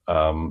explicit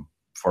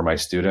for my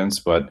students,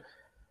 but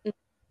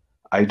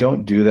I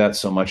don't do that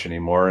so much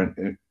anymore.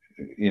 And,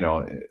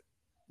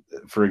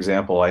 for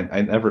example, I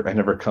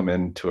never come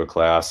into a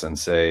class and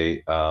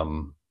say,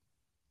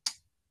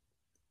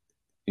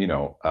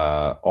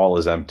 all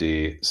is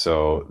empty.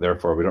 So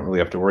therefore we don't really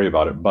have to worry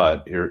about it.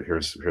 But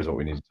here's what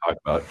we need to talk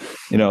about,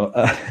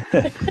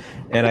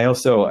 and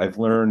I've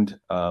learned,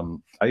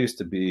 I used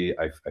to be,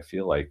 I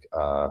feel like,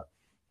 I'm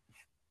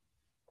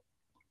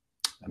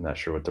not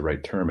sure what the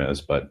right term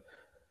is, but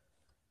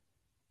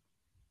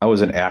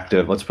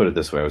let's put it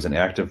this way. I was an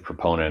active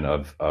proponent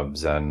of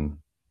Zen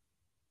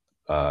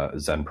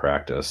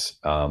practice.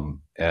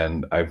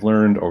 And I've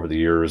learned over the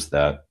years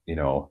that,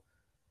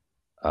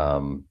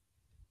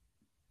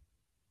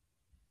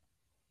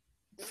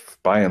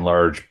 by and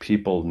large,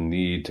 people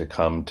need to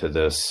come to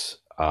this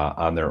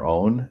on their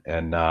own,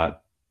 and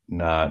not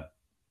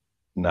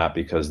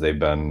because they've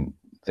been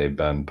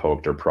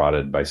poked or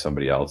prodded by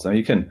somebody else. Now,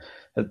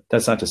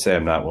 that's not to say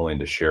I'm not willing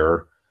to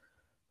share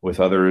with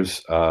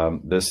others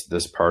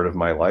this part of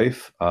my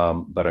life,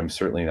 but I'm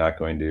certainly not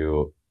going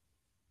to,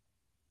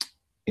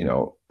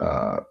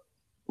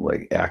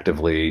 like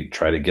actively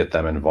try to get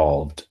them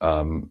involved.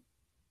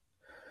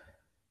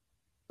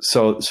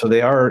 So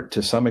they are,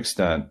 to some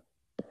extent,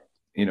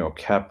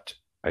 kept.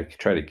 I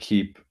try to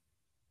keep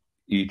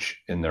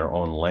each in their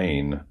own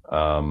lane.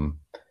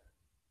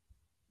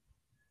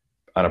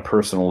 On a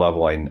personal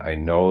level, I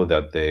know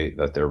that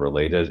they're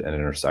related and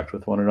intersect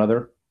with one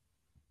another,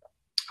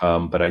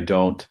 but I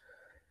don't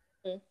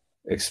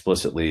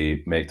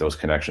explicitly make those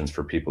connections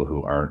for people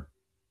who aren't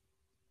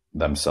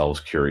themselves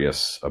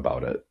curious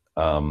about it.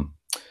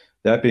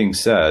 That being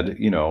said,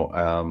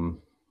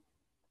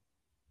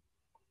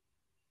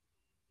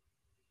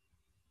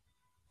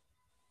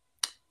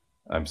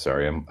 I'm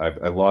sorry,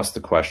 I lost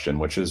the question,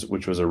 which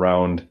was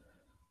around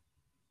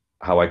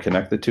how I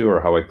connect the two,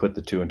 or how I put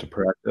the two into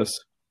practice.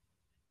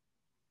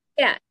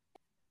 Yeah.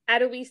 How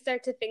do we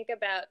start to think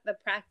about the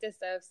practice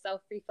of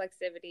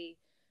self-reflexivity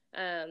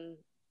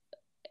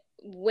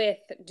with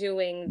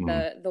doing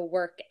the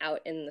work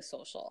out in the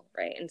social,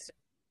 right? And so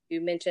you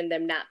mentioned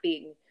them not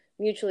being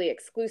mutually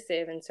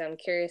exclusive, and so I'm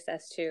curious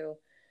as to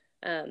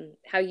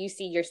how you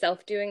see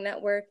yourself doing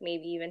that work,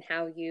 maybe even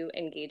how you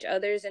engage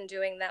others in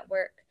doing that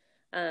work.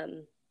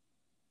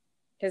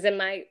 Because in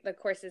the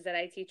courses that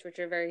I teach, which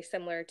are very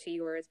similar to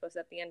yours, both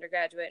at the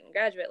undergraduate and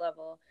graduate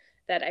level,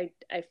 that I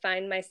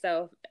find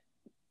myself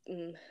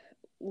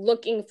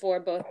looking for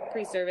both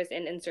pre-service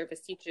and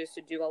in-service teachers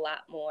to do a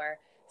lot more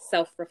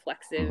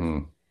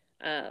self-reflexive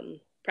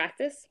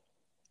practice.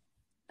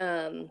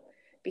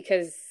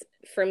 Because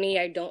for me,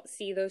 I don't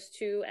see those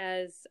two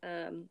as,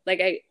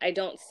 I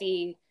don't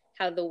see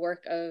how the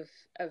work of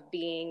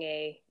being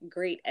a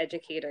great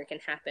educator can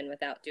happen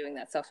without doing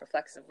that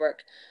self-reflexive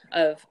work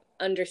of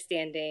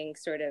understanding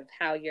sort of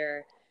how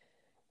your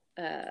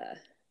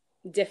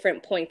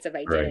different points of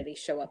identity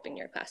show up in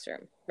your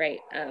classroom, right?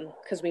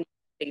 Because we know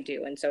they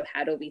do. And so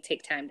how do we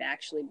take time to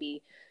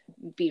actually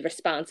be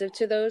responsive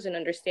to those and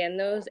understand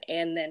those,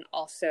 and then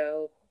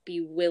also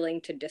be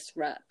willing to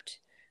disrupt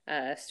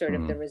sort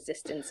of the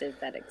resistances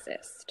that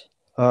exist?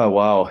 Oh,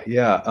 wow.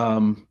 Yeah.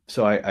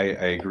 So I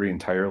agree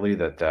entirely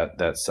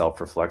that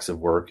self-reflexive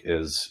work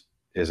is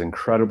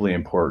incredibly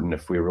important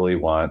if we really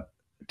want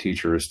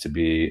teachers to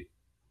be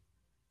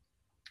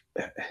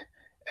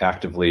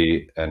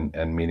actively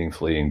and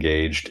meaningfully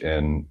engaged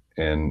in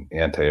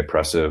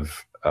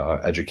anti-oppressive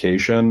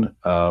education.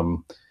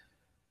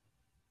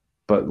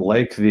 But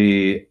like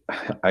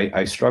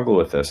I struggle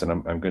with this,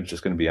 and I'm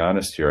just going to be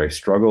honest here. I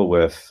struggle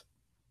with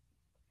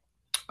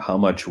how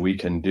much we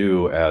can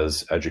do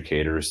as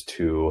educators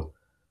to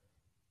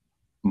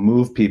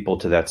move people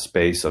to that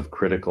space of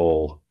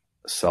critical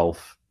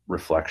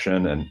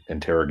self-reflection and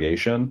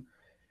interrogation,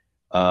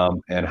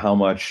 and how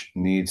much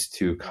needs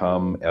to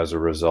come as a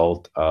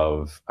result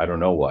of, I don't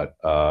know what,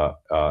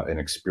 an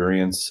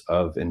experience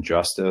of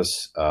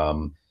injustice,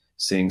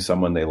 seeing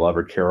someone they love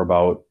or care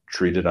about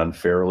treated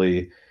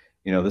unfairly.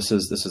 This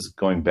is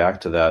going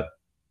back to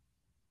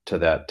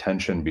that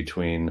tension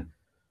between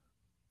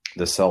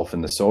the self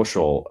and the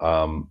social.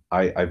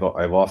 I've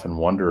often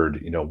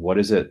wondered, what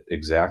is it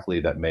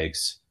exactly that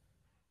makes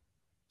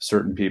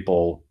certain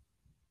people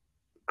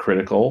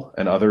critical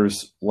and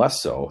others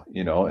less so?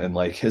 And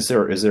like, is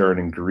there an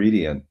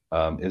ingredient?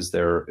 Is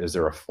there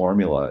a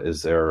formula?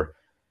 Is there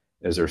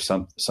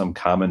some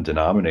common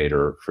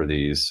denominator for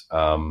these?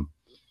 I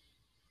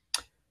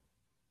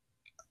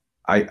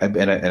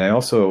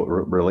also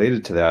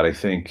related to that.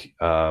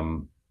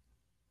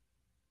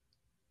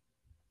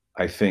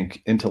 I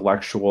think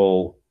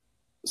intellectual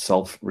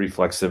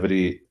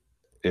self-reflexivity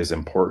is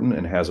important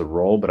and has a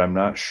role, but I'm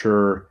not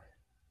sure.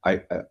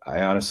 I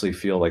honestly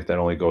feel like that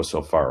only goes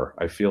so far.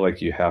 I feel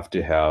like you have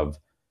to have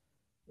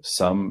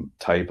some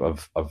type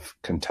of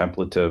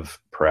contemplative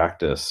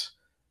practice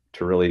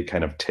to really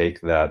kind of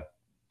take that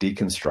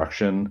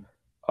deconstruction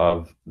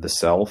of the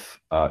self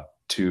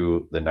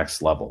to the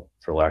next level,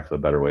 for lack of a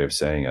better way of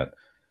saying it.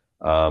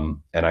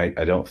 And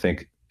I don't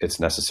think it's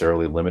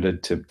necessarily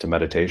limited to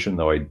meditation,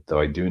 though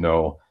I do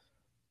know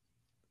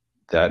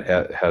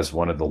that has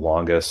one of the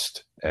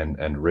longest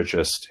and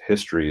richest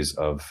histories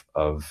of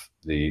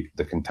the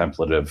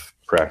contemplative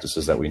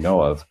practices that we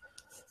know of.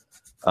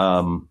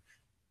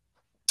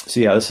 So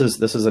yeah, this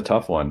is a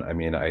tough one. I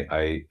mean,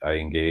 I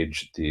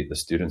engage the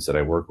students that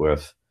I work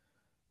with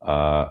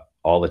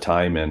all the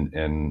time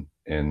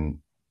in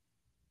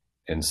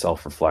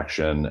self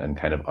reflection and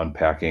kind of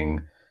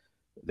unpacking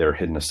their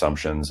hidden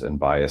assumptions and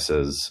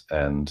biases.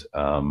 And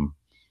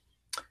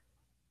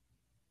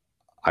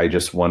I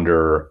just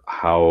wonder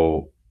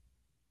how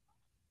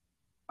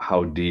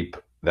deep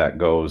that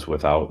goes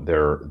without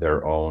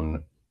their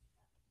own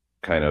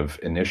kind of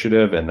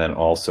initiative, and then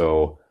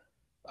also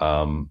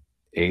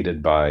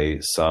aided by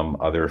some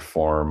other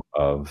form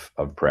of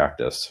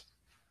practice.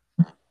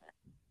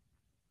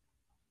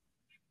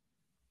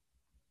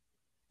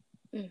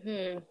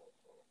 Hmm.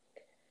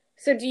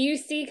 So do you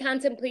see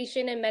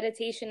contemplation and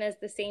meditation as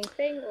the same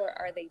thing, or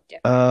are they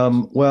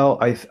different? Well,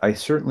 I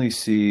certainly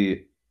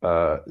see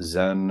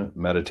Zen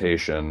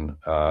meditation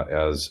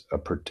as a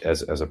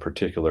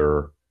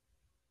particular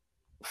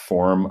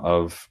form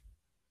of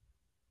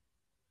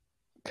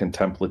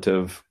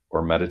contemplative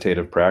or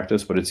meditative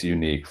practice, but it's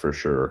unique for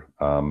sure.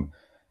 I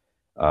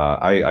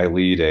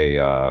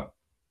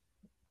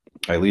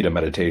lead a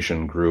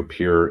meditation group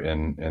here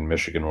in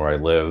Michigan where I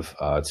live.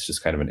 It's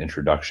just kind of an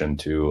introduction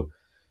to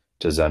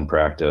Zen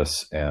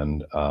practice,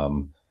 and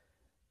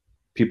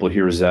people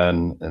hear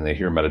Zen and they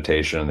hear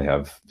meditation, and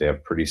they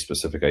have pretty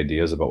specific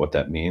ideas about what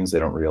that means. They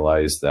don't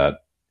realize that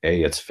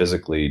it's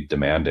physically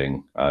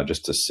demanding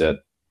just to sit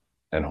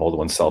and hold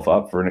oneself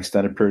up for an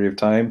extended period of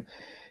time,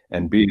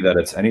 and B, that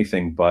it's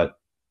anything but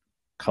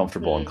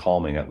comfortable and Hmm.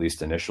 calming, at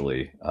least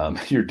initially.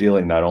 You're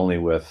dealing not only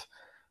with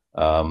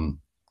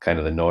kind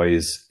of the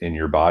noise in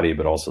your body,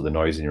 but also the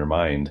noise in your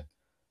mind.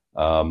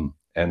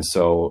 And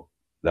so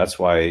that's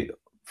why,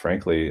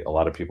 frankly, a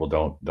lot of people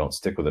don't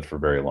stick with it for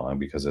very long,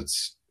 because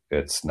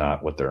it's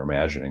not what they're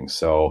imagining.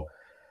 So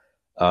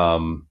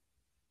um,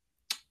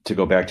 to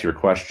go back to your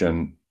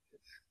question,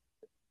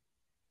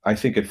 I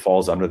think it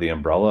falls under the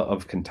umbrella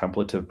of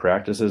contemplative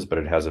practices, but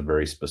it has a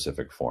very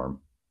specific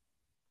form.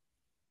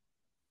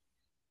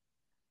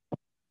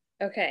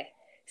 Okay.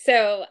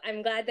 So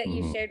I'm glad that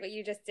you Hmm. shared what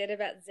you just did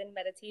about Zen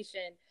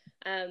meditation,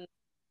 um,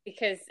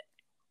 because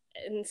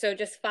and so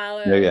just Yeah,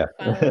 follow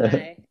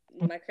yeah.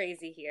 my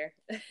crazy here.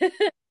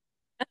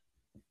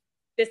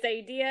 This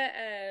idea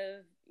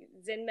of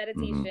Zen Hmm.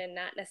 meditation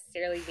not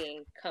necessarily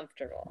being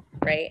comfortable,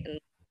 right? And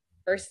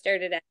first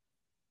started out,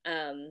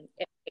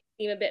 it might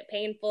seem a bit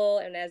painful,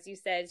 and as you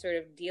said, sort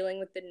of dealing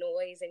with the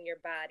noise in your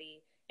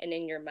body and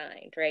in your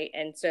mind, right?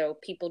 And so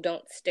people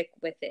don't stick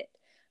with it.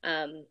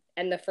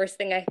 And the first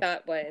thing I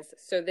thought was,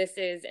 so this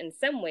is in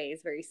some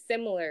ways very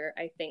similar,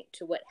 I think,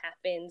 to what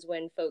happens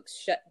when folks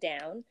shut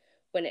down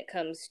when it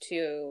comes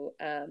to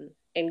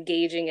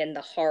engaging in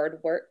the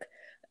hard work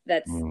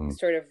that's Hmm.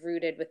 sort of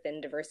rooted within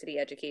diversity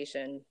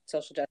education,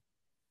 social justice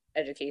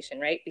education,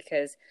 right?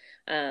 Because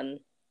um,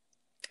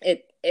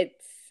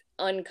 it's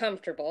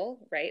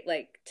uncomfortable, right?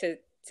 Like to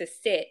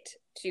sit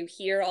to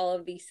hear all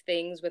of these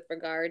things with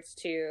regards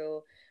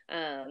to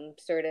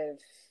sort of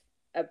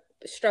a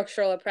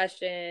structural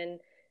oppression,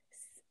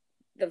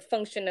 the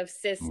function of Hmm.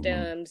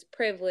 systems,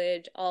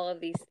 privilege, all of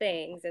these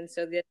things. And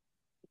so, in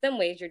some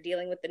ways, you're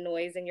dealing with the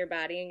noise in your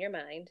body and your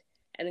mind,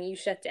 and then you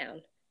shut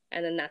down,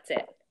 and then that's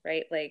it,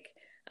 right? Like,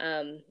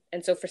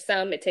 and so for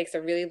some, it takes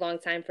a really long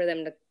time for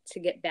them to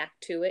get back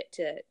to it,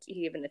 to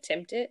even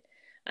attempt it.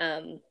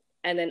 Um,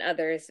 and then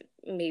others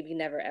maybe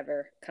never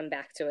ever come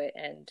back to it,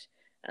 and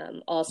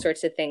all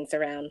sorts of things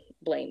around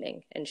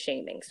blaming and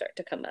shaming start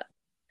to come up.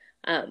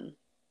 Um,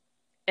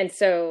 and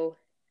so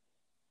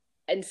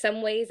in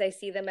some ways I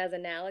see them as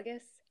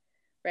analogous,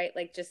 right?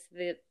 Like just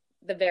the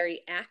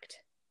very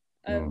act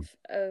Hmm.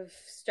 of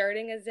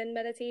starting a Zen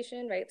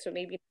meditation, right? So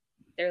maybe not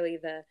necessarily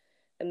the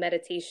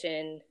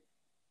meditation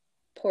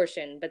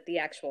portion, but the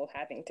actual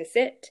having to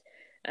sit,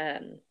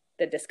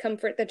 the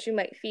discomfort that you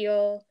might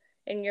feel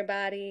in your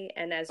body,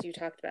 and as you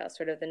talked about,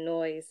 sort of the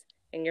noise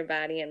in your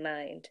body and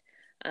mind.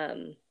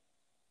 Um,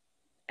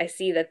 I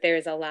see that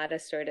there's a lot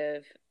of sort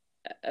of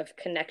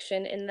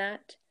connection in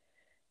that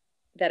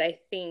I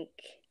think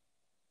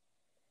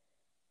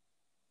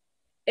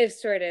if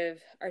sort of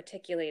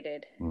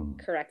articulated Hmm.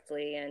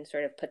 correctly and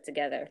sort of put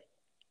together,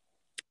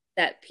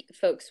 that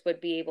folks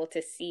would be able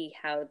to see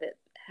how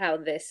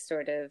this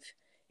sort of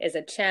is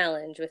a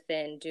challenge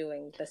within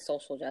doing the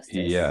social justice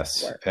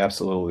Yes, work.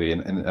 absolutely.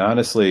 And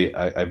honestly,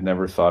 I've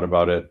never thought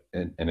about it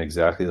in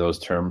exactly those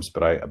terms,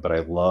 but I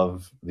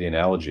love the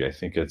analogy. I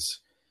think it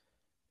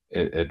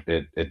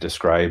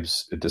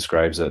describes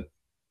it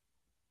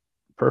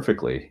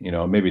perfectly.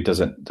 Maybe it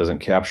doesn't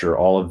capture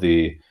all of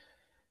the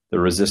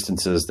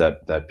resistances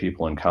that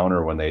people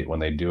encounter when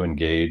they do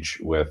engage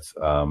with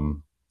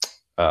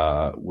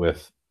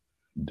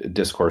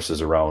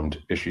discourses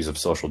around issues of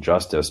social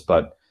justice.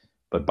 But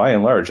by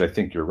and large, I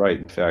think you're right.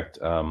 In fact,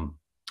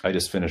 I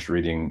just finished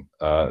reading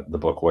the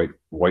book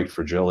White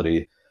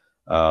Fragility,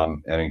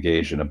 and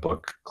engaged in a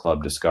book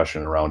club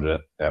discussion around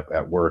it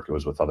at work. It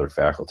was with other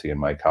faculty in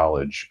my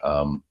college,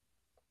 and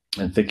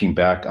thinking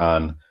back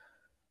on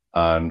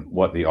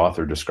what the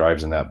author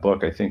describes in that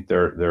book, I think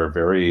there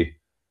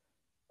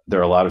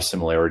are a lot of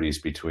similarities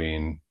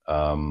between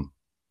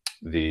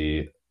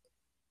the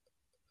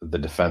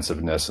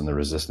defensiveness and the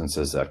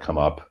resistances that come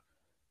up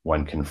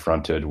when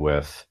confronted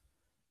with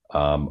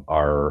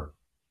our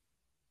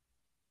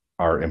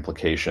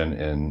implication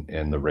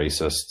in the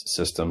racist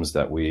systems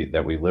that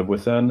we live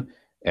within,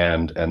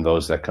 and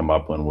those that come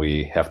up when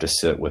we have to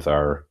sit with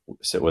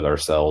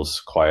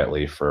ourselves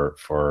quietly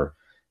for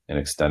an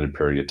extended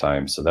period of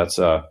time. So that's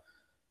a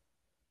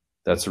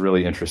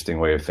really interesting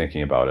way of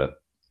thinking about it.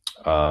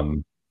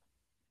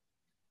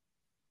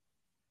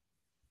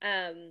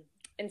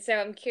 And so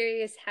I'm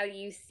curious how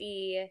you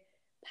see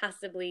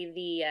possibly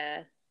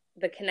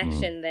the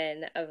connection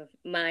then of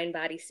mind,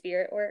 body,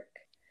 spirit work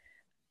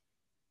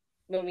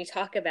when we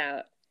talk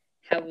about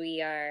how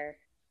we are,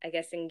 I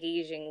guess,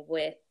 engaging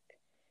with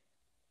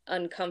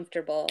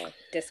uncomfortable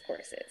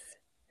discourses.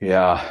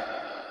 Yeah.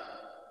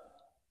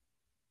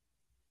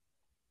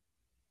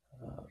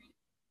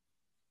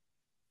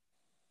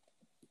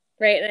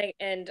 Right.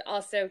 And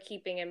also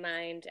keeping in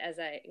mind, as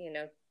I,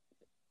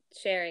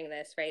 sharing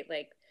this, right,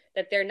 like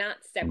that they're not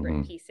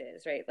separate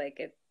pieces, right?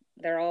 Like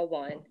they're all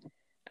one.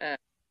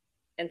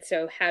 And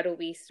so how do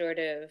we sort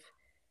of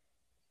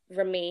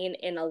remain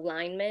in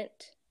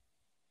alignment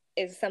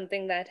is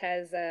something that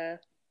has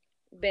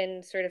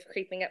been sort of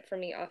creeping up for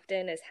me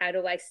often, is how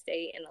do I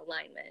stay in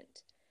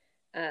alignment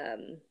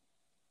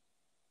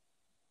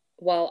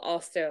while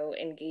also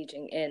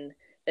engaging in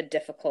the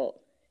difficult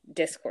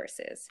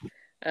discourses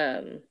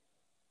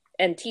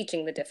and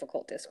teaching the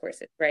difficult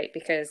discourses, right?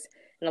 Because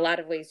in a lot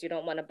of ways you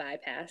don't want to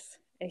bypass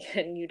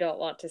and you don't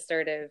want to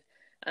sort of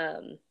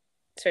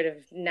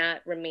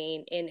not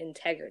remain in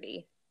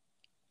integrity.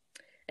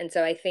 And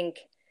so I think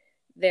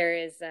there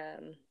is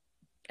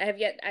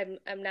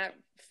I'm not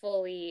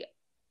fully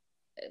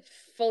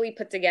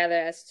put together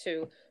as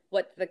to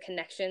what the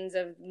connections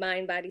of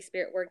mind, body,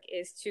 spirit work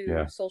is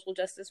to social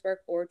justice work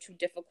or to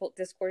difficult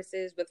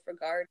discourses with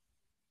regard to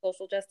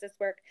social justice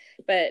work.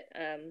 But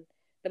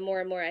the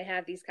more and more I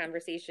have these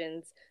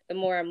conversations, the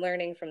more I'm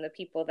learning from the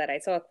people that I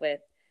talk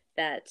with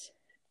that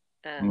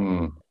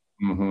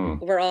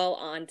we're all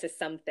on to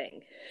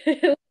something.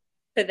 So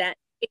that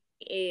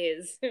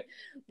is,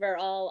 we're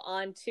all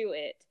on to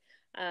it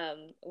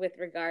with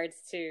regards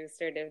to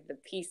sort of the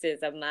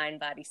pieces of mind,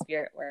 body,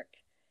 spirit work,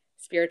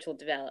 spiritual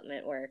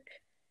development work,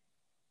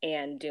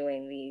 and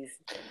doing these.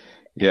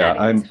 Yeah,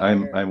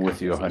 I'm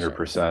with you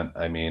 100%.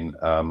 I mean,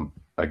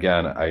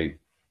 again,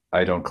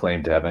 I don't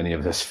claim to have any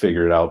of this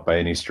figured out by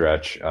any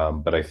stretch,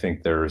 but I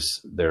think there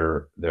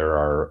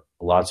are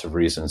lots of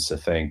reasons to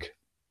think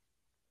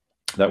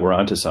that we're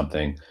onto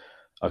something.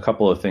 A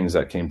couple of things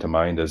that came to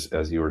mind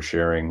as you were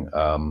sharing.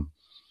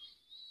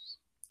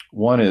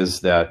 One is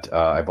that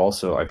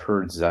I've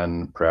heard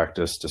Zen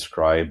practice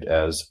described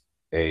as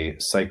a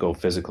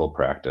psychophysical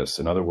practice.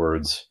 In other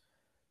words,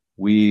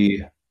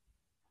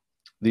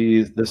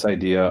 this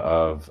idea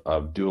of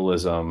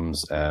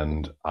dualisms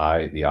and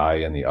the I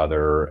and the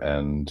other,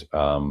 and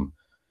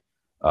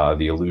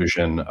the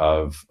illusion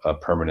of a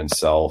permanent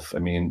self. I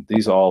mean,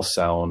 these all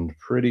sound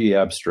pretty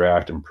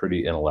abstract and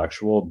pretty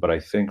intellectual, but I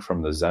think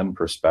from the Zen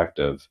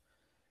perspective,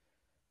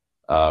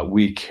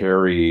 we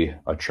carry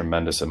a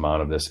tremendous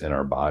amount of this in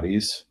our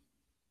bodies.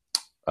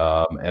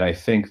 And I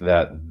think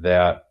that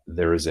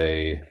there's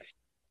a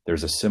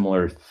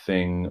similar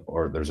thing,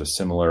 or there's a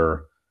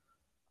similar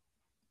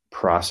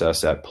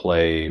process at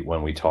play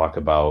when we talk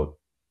about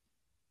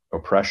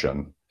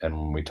oppression and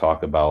when we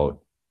talk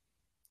about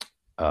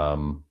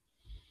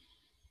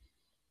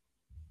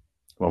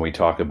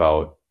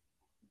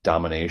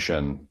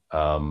domination.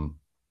 I'm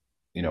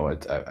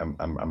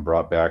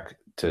brought back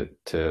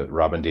to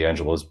Robin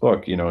DiAngelo's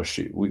book.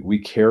 We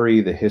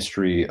carry the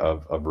history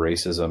of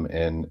racism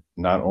in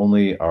not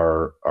only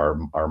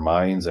our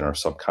minds and our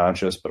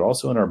subconscious, but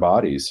also in our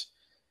bodies,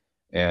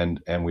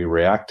 and we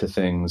react to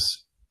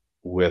things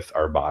with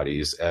our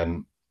bodies.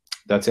 And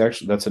that's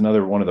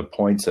another one of the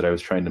points that I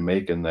was trying to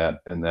make in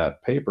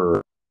that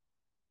paper,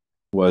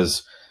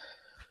 was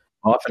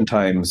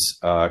oftentimes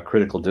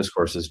critical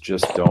discourses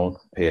just don't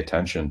pay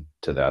attention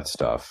to that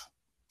stuff.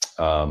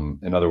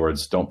 In other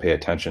words, don't pay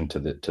attention to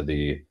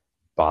the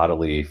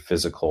bodily,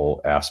 physical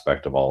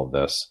aspect of all of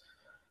this.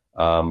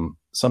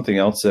 Something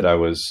else that I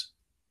was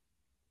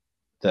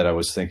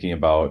thinking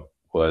about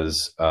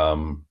was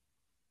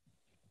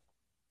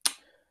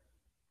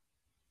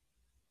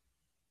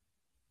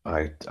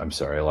I'm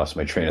sorry, I lost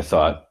my train of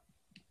thought.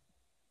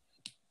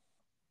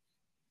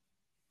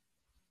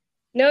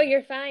 No,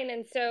 you're fine.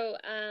 And so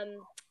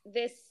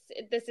this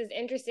is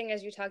interesting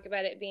as you talk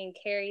about it being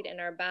carried in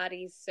our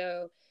bodies.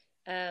 So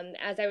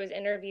as I was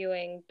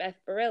interviewing Beth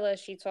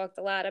Barilla, she talked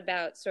a lot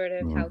about sort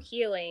of how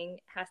healing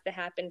has to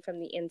happen from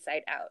the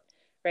inside out,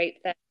 right?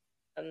 That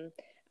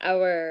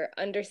our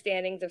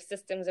understandings of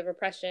systems of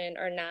oppression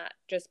are not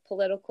just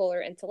political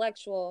or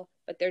intellectual,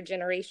 but they're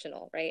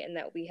generational, right? And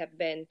that we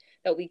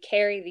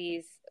carry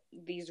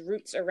these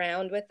roots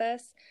around with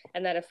us,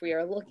 and that if we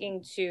are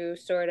looking to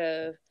sort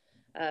of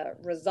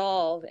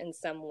resolve in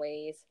some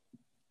ways,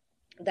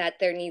 that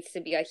there needs to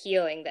be a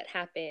healing that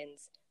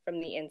happens from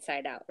the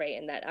inside out, right?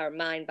 And that our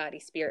mind, body,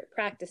 spirit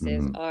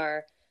practices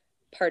are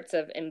parts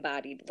of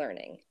embodied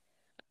learning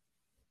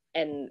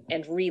and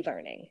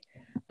relearning.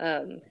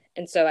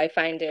 And so I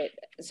find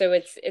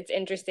it's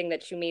interesting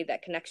that you made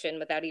that connection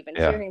without even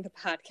hearing the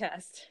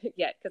podcast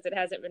yet, because it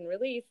hasn't been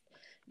released,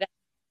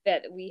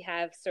 that we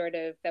have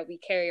that we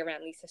carry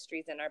around these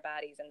histories in our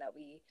bodies, and that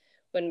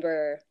when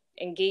we're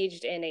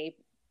engaged in a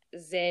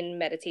Zen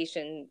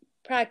meditation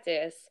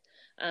practice,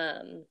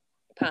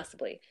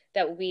 possibly,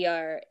 that we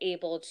are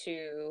able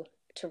to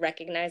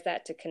recognize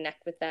that, to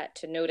connect with that,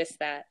 to notice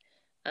that,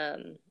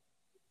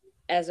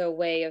 as a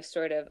way of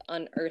sort of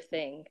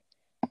unearthing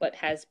what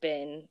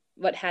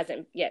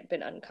hasn't yet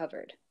been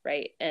uncovered,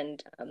 right?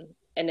 And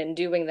in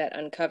doing that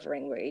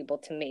uncovering, we're able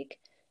to make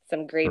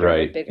some greater,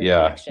 bigger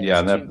connections. Yeah,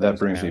 and that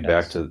brings me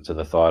back to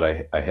the thought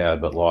I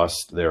had but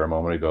lost there a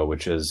moment ago,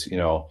 which is,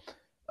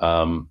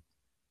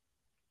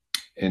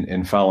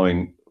 in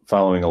following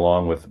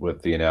along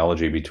with the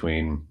analogy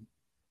between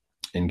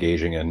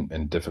engaging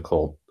in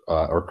difficult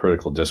or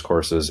critical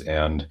discourses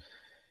and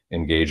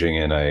engaging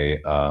in a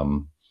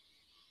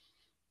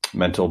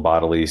mental,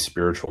 bodily,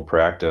 spiritual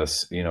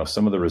practice,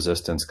 some of the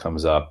resistance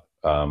comes up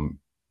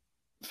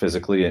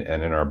physically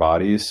and in our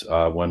bodies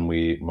when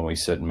we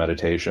sit in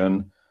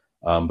meditation.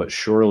 But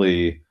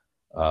surely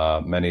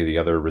many of the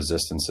other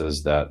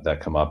resistances that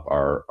come up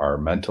are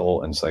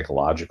mental and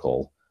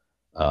psychological.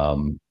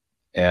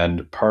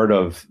 And part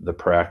of the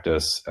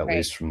practice, at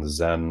least from the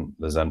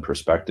Zen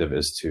perspective,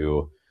 is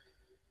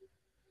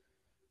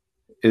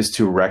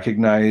to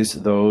recognize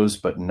those,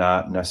 but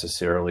not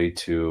necessarily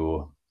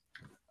to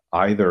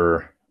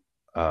either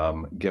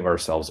give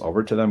ourselves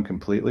over to them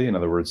completely. In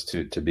other words,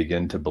 to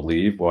begin to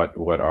believe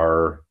what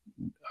our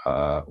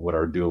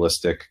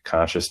dualistic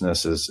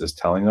consciousness is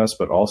telling us,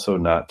 but also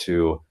not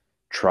to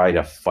try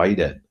to fight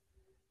it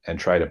and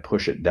try to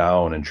push it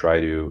down and try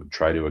to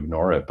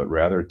ignore it, but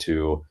rather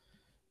to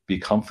be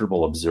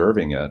comfortable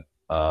observing it.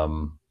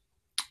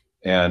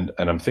 And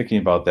I'm thinking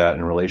about that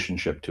in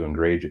relationship to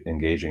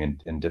engaging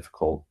in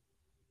difficult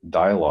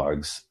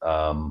dialogues.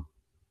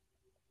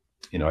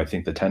 I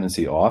think the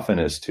tendency often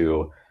is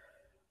to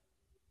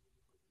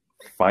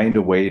find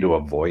a way to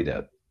avoid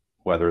it,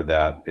 whether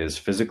that is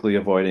physically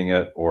avoiding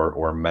it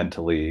or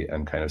mentally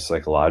and kind of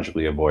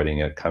psychologically avoiding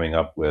it, coming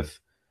up with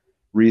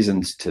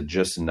reasons to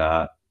just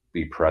not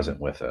be present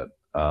with it.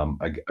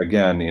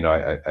 Again,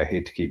 I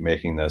hate to keep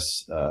making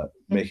this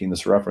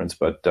reference,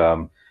 but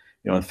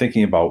in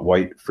thinking about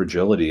white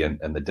fragility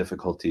and the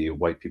difficulty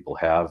white people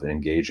have in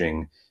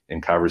engaging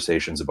in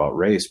conversations about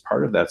race,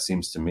 part of that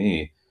seems to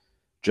me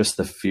just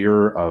the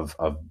fear of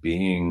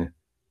being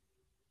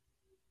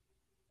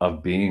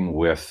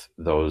with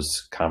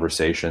those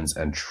conversations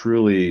and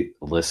truly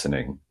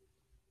listening.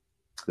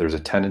 There's a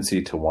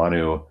tendency to want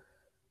to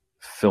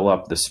fill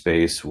up the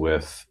space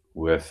with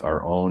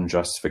our own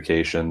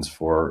justifications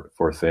for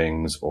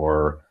things,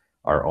 or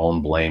our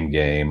own blame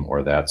game,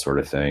 or that sort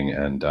of thing.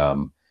 And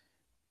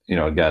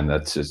again,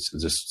 that's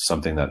just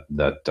something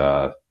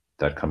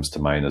that comes to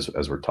mind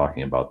as we're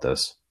talking about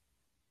this.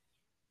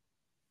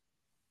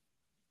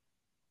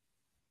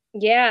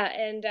 Yeah,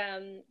 and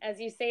as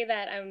you say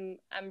that,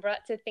 I'm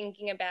brought to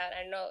thinking about,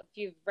 I don't know if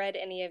you've read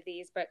any of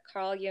these, but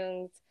Carl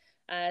Jung's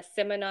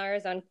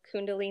seminars on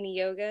Kundalini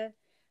Yoga.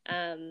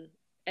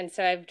 And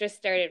so I've just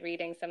started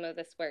reading some of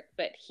this work,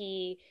 but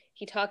he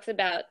talks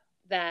about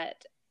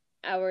that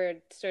our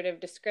sort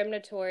of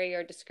discriminatory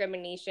or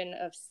discrimination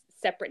of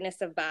separateness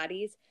of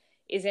bodies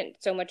isn't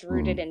so much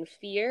rooted in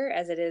fear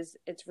as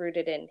it's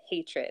rooted in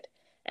hatred,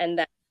 and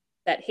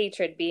that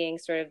hatred being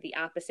sort of the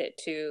opposite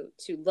to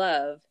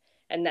love,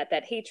 and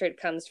that hatred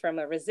comes from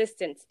a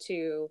resistance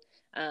to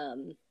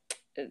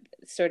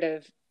sort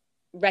of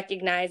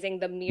recognizing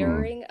the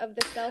mirroring of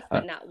the self,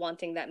 but not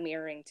wanting that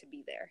mirroring to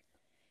be there.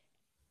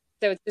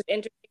 So it's just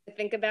interesting to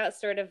think about,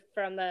 sort of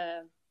from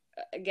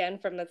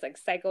this like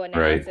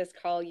psychoanalysis,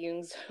 Carl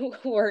Jung's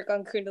work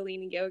on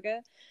Kundalini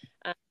Yoga.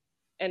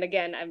 And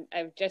again,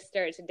 I've just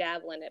started to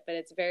dabble in it, but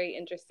it's very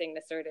interesting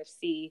to sort of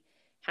see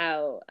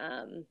how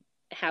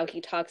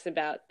he talks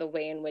about the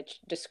way in which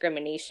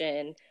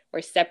discrimination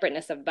or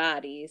separateness of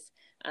bodies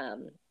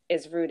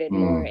is rooted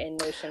more in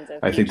notions of.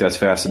 I think that's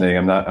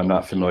fascinating. I'm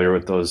not familiar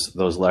with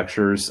those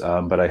lectures,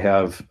 but I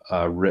have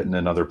written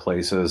in other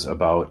places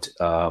about.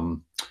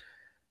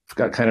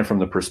 Got kind of from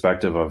the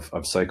perspective of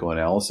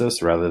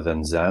psychoanalysis rather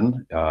than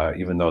Zen,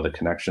 even though the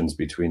connections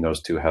between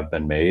those two have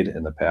been made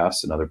in the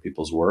past in other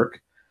people's work,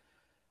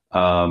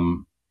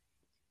 and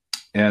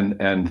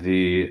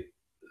the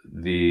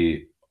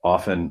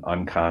often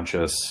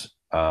unconscious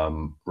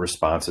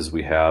responses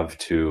we have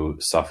to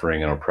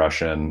suffering and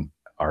oppression,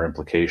 our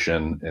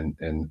implication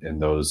in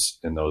those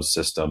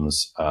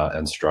systems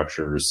and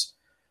structures.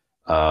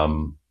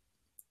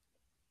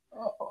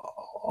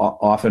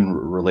 Often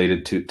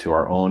related to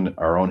our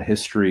own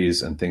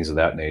histories and things of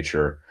that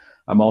nature.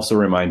 I'm also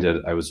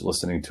reminded, I was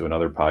listening to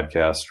another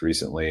podcast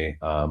recently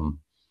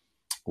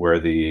where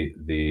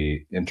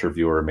the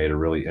interviewer made a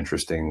really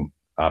interesting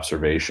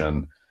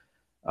observation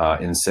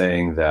in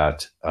saying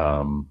that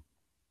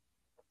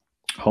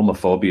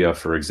homophobia,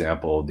 for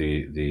example,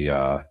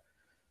 the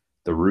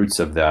the roots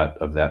of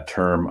that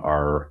term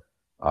are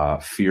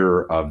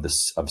fear of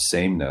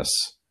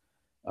sameness,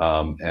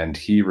 and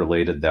he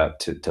related that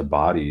to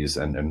bodies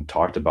and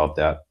talked about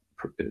that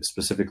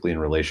specifically in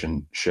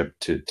relationship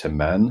to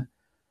men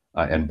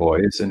and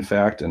boys, in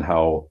fact, and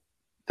how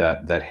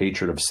that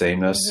hatred of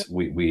sameness,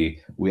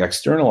 we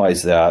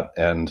externalize that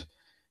and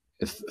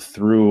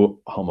through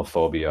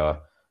homophobia,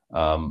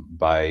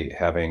 by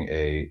having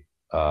a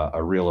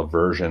real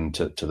aversion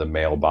to the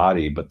male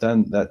body, but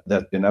then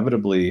that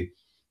inevitably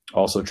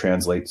also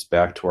translates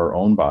back to our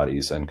own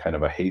bodies and kind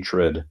of a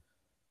hatred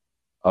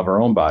of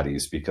our own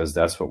bodies, because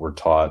that's what we're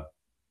taught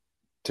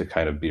to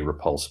kind of be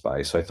repulsed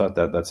by. So I thought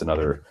that's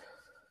another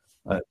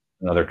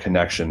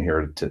connection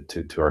here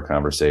to our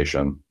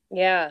conversation.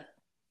 Yeah.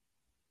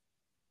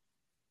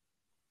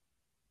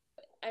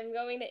 I'm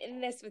going to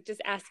end this with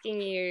just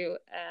asking you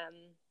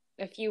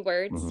a few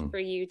words for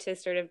you to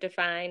sort of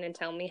define and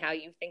tell me how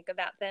you think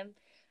about them.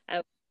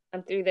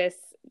 Through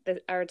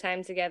our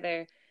time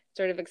together,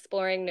 sort of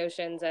exploring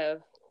notions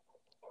of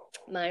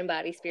mind,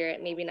 body,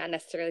 spirit, maybe not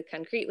necessarily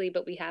concretely,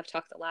 but we have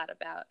talked a lot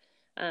about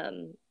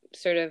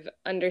sort of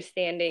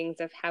understandings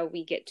of how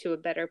we get to a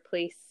better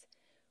place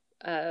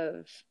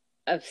of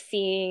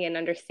seeing and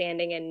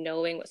understanding and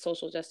knowing what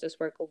social justice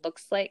work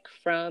looks like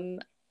from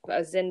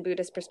a Zen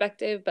Buddhist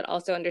perspective, but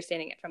also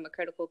understanding it from a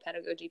critical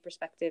pedagogy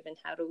perspective, and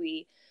how do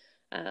we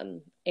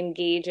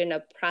engage in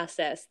a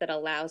process that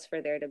allows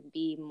for there to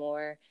be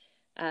more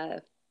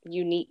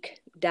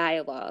unique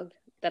dialogue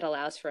that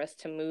allows for us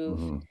to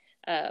move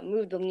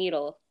the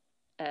needle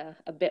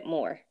a bit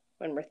more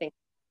when we're thinking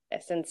of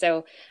this. And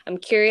so I'm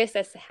curious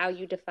as to how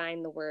you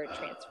define the word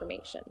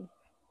transformation.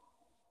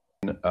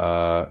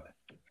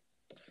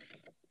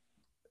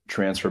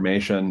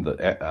 Transformation,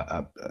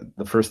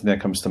 the first thing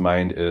that comes to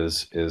mind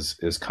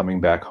is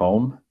coming back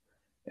home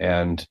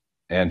and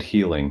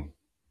healing.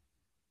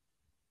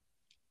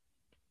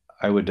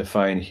 I would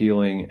define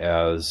healing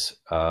as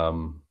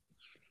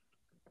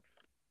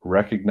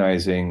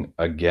recognizing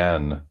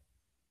again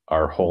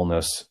our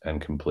wholeness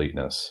and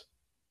completeness.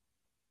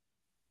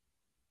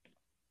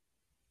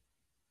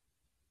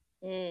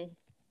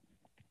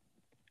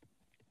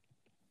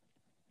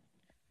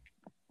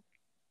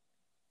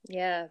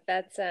 Yeah,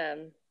 that's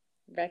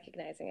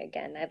recognizing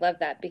again. I love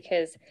that,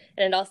 because,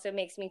 and it also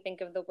makes me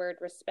think of the word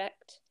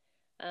respect,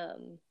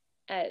 and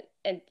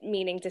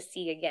meaning to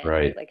see again,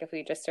 right? Like if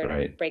we just sort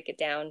of break it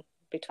down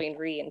between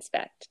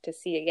re-inspect, to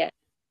see again.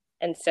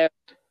 And so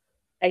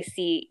I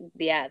see,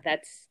 yeah,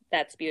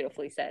 that's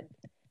beautifully said.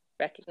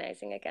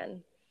 Recognizing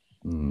again.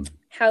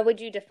 How would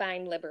you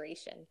define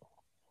liberation?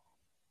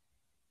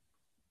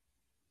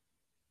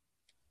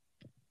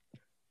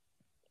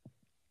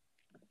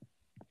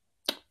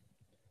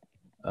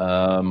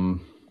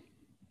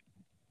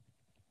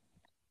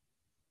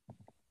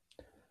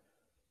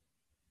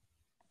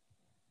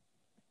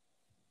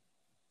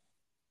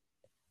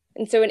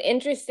 And so an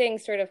interesting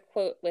sort of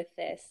quote with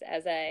this,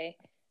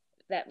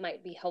 that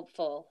might be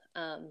helpful,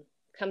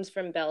 comes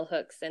from Bell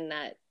Hooks, and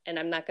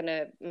I'm not going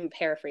to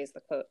paraphrase the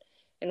quote,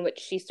 in which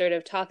she sort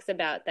of talks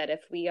about that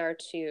if we are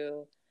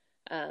to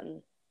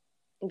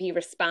be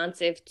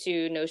responsive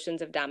to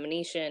notions of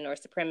domination or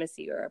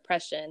supremacy or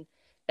oppression,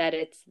 that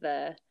it's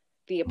the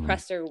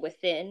oppressor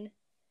within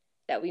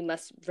that we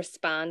must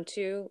respond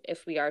to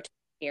if we are to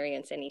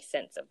experience any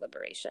sense of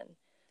liberation.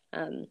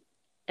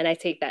 And I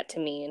take that to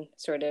mean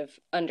sort of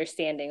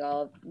understanding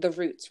all of the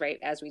roots, right?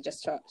 As we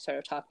just sort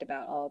of talked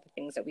about, all the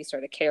things that we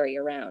sort of carry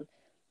around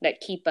that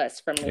keep us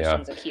from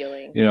notions of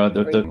healing. You know,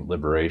 the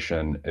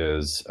liberation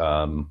is,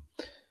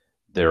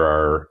 there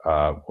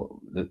are,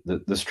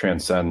 this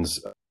transcends,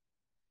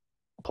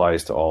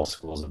 applies to all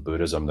schools of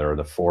Buddhism. There are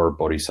the 4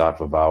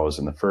 bodhisattva vows,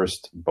 and the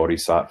first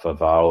bodhisattva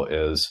vow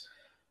is,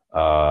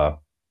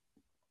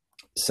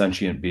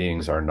 sentient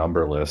beings are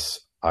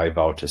numberless. I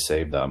vow to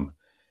save them.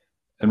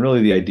 And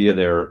really the idea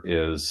there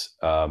is,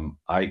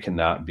 I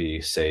cannot be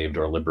saved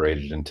or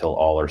liberated until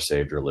all are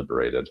saved or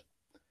liberated.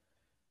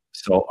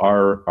 So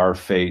our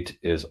fate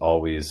is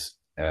always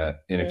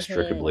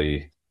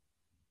inextricably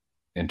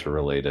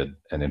interrelated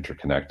and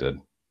interconnected.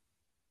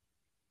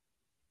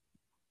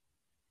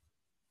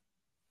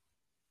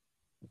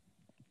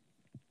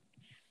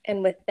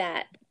 And with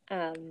that,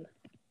 I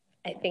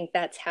think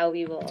that's how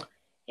we will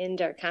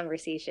end our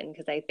conversation,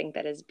 because I think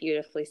that is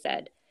beautifully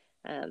said.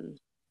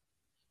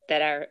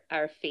 That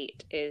our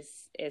fate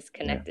is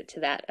connected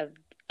to that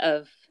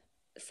of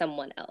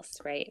someone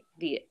else, right?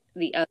 The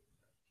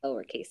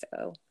lowercase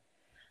o.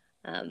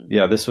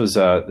 Yeah, this was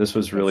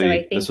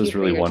really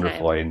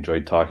wonderful. I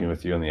enjoyed talking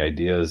with you, and the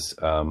ideas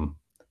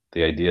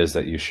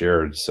that you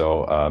shared.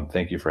 So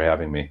thank you for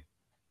having me.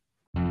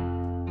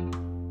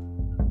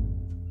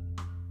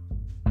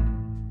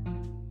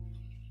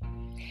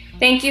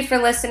 Thank you for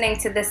listening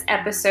to this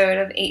episode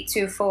of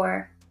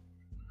 824.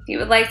 If you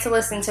would like to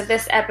listen to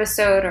this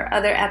episode or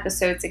other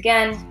episodes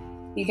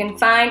again, you can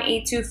find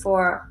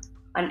 824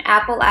 on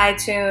Apple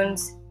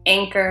iTunes,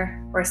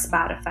 Anchor, or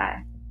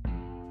Spotify.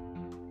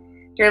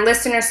 Your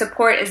listener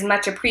support is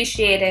much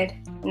appreciated,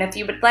 and if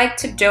you would like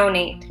to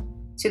donate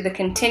to the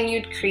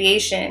continued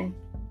creation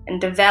and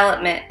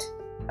development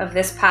of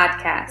this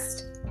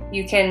podcast,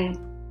 you can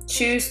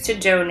choose to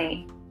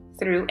donate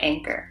through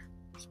Anchor.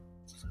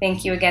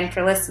 Thank you again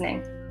for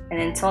listening,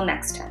 and until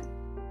next time.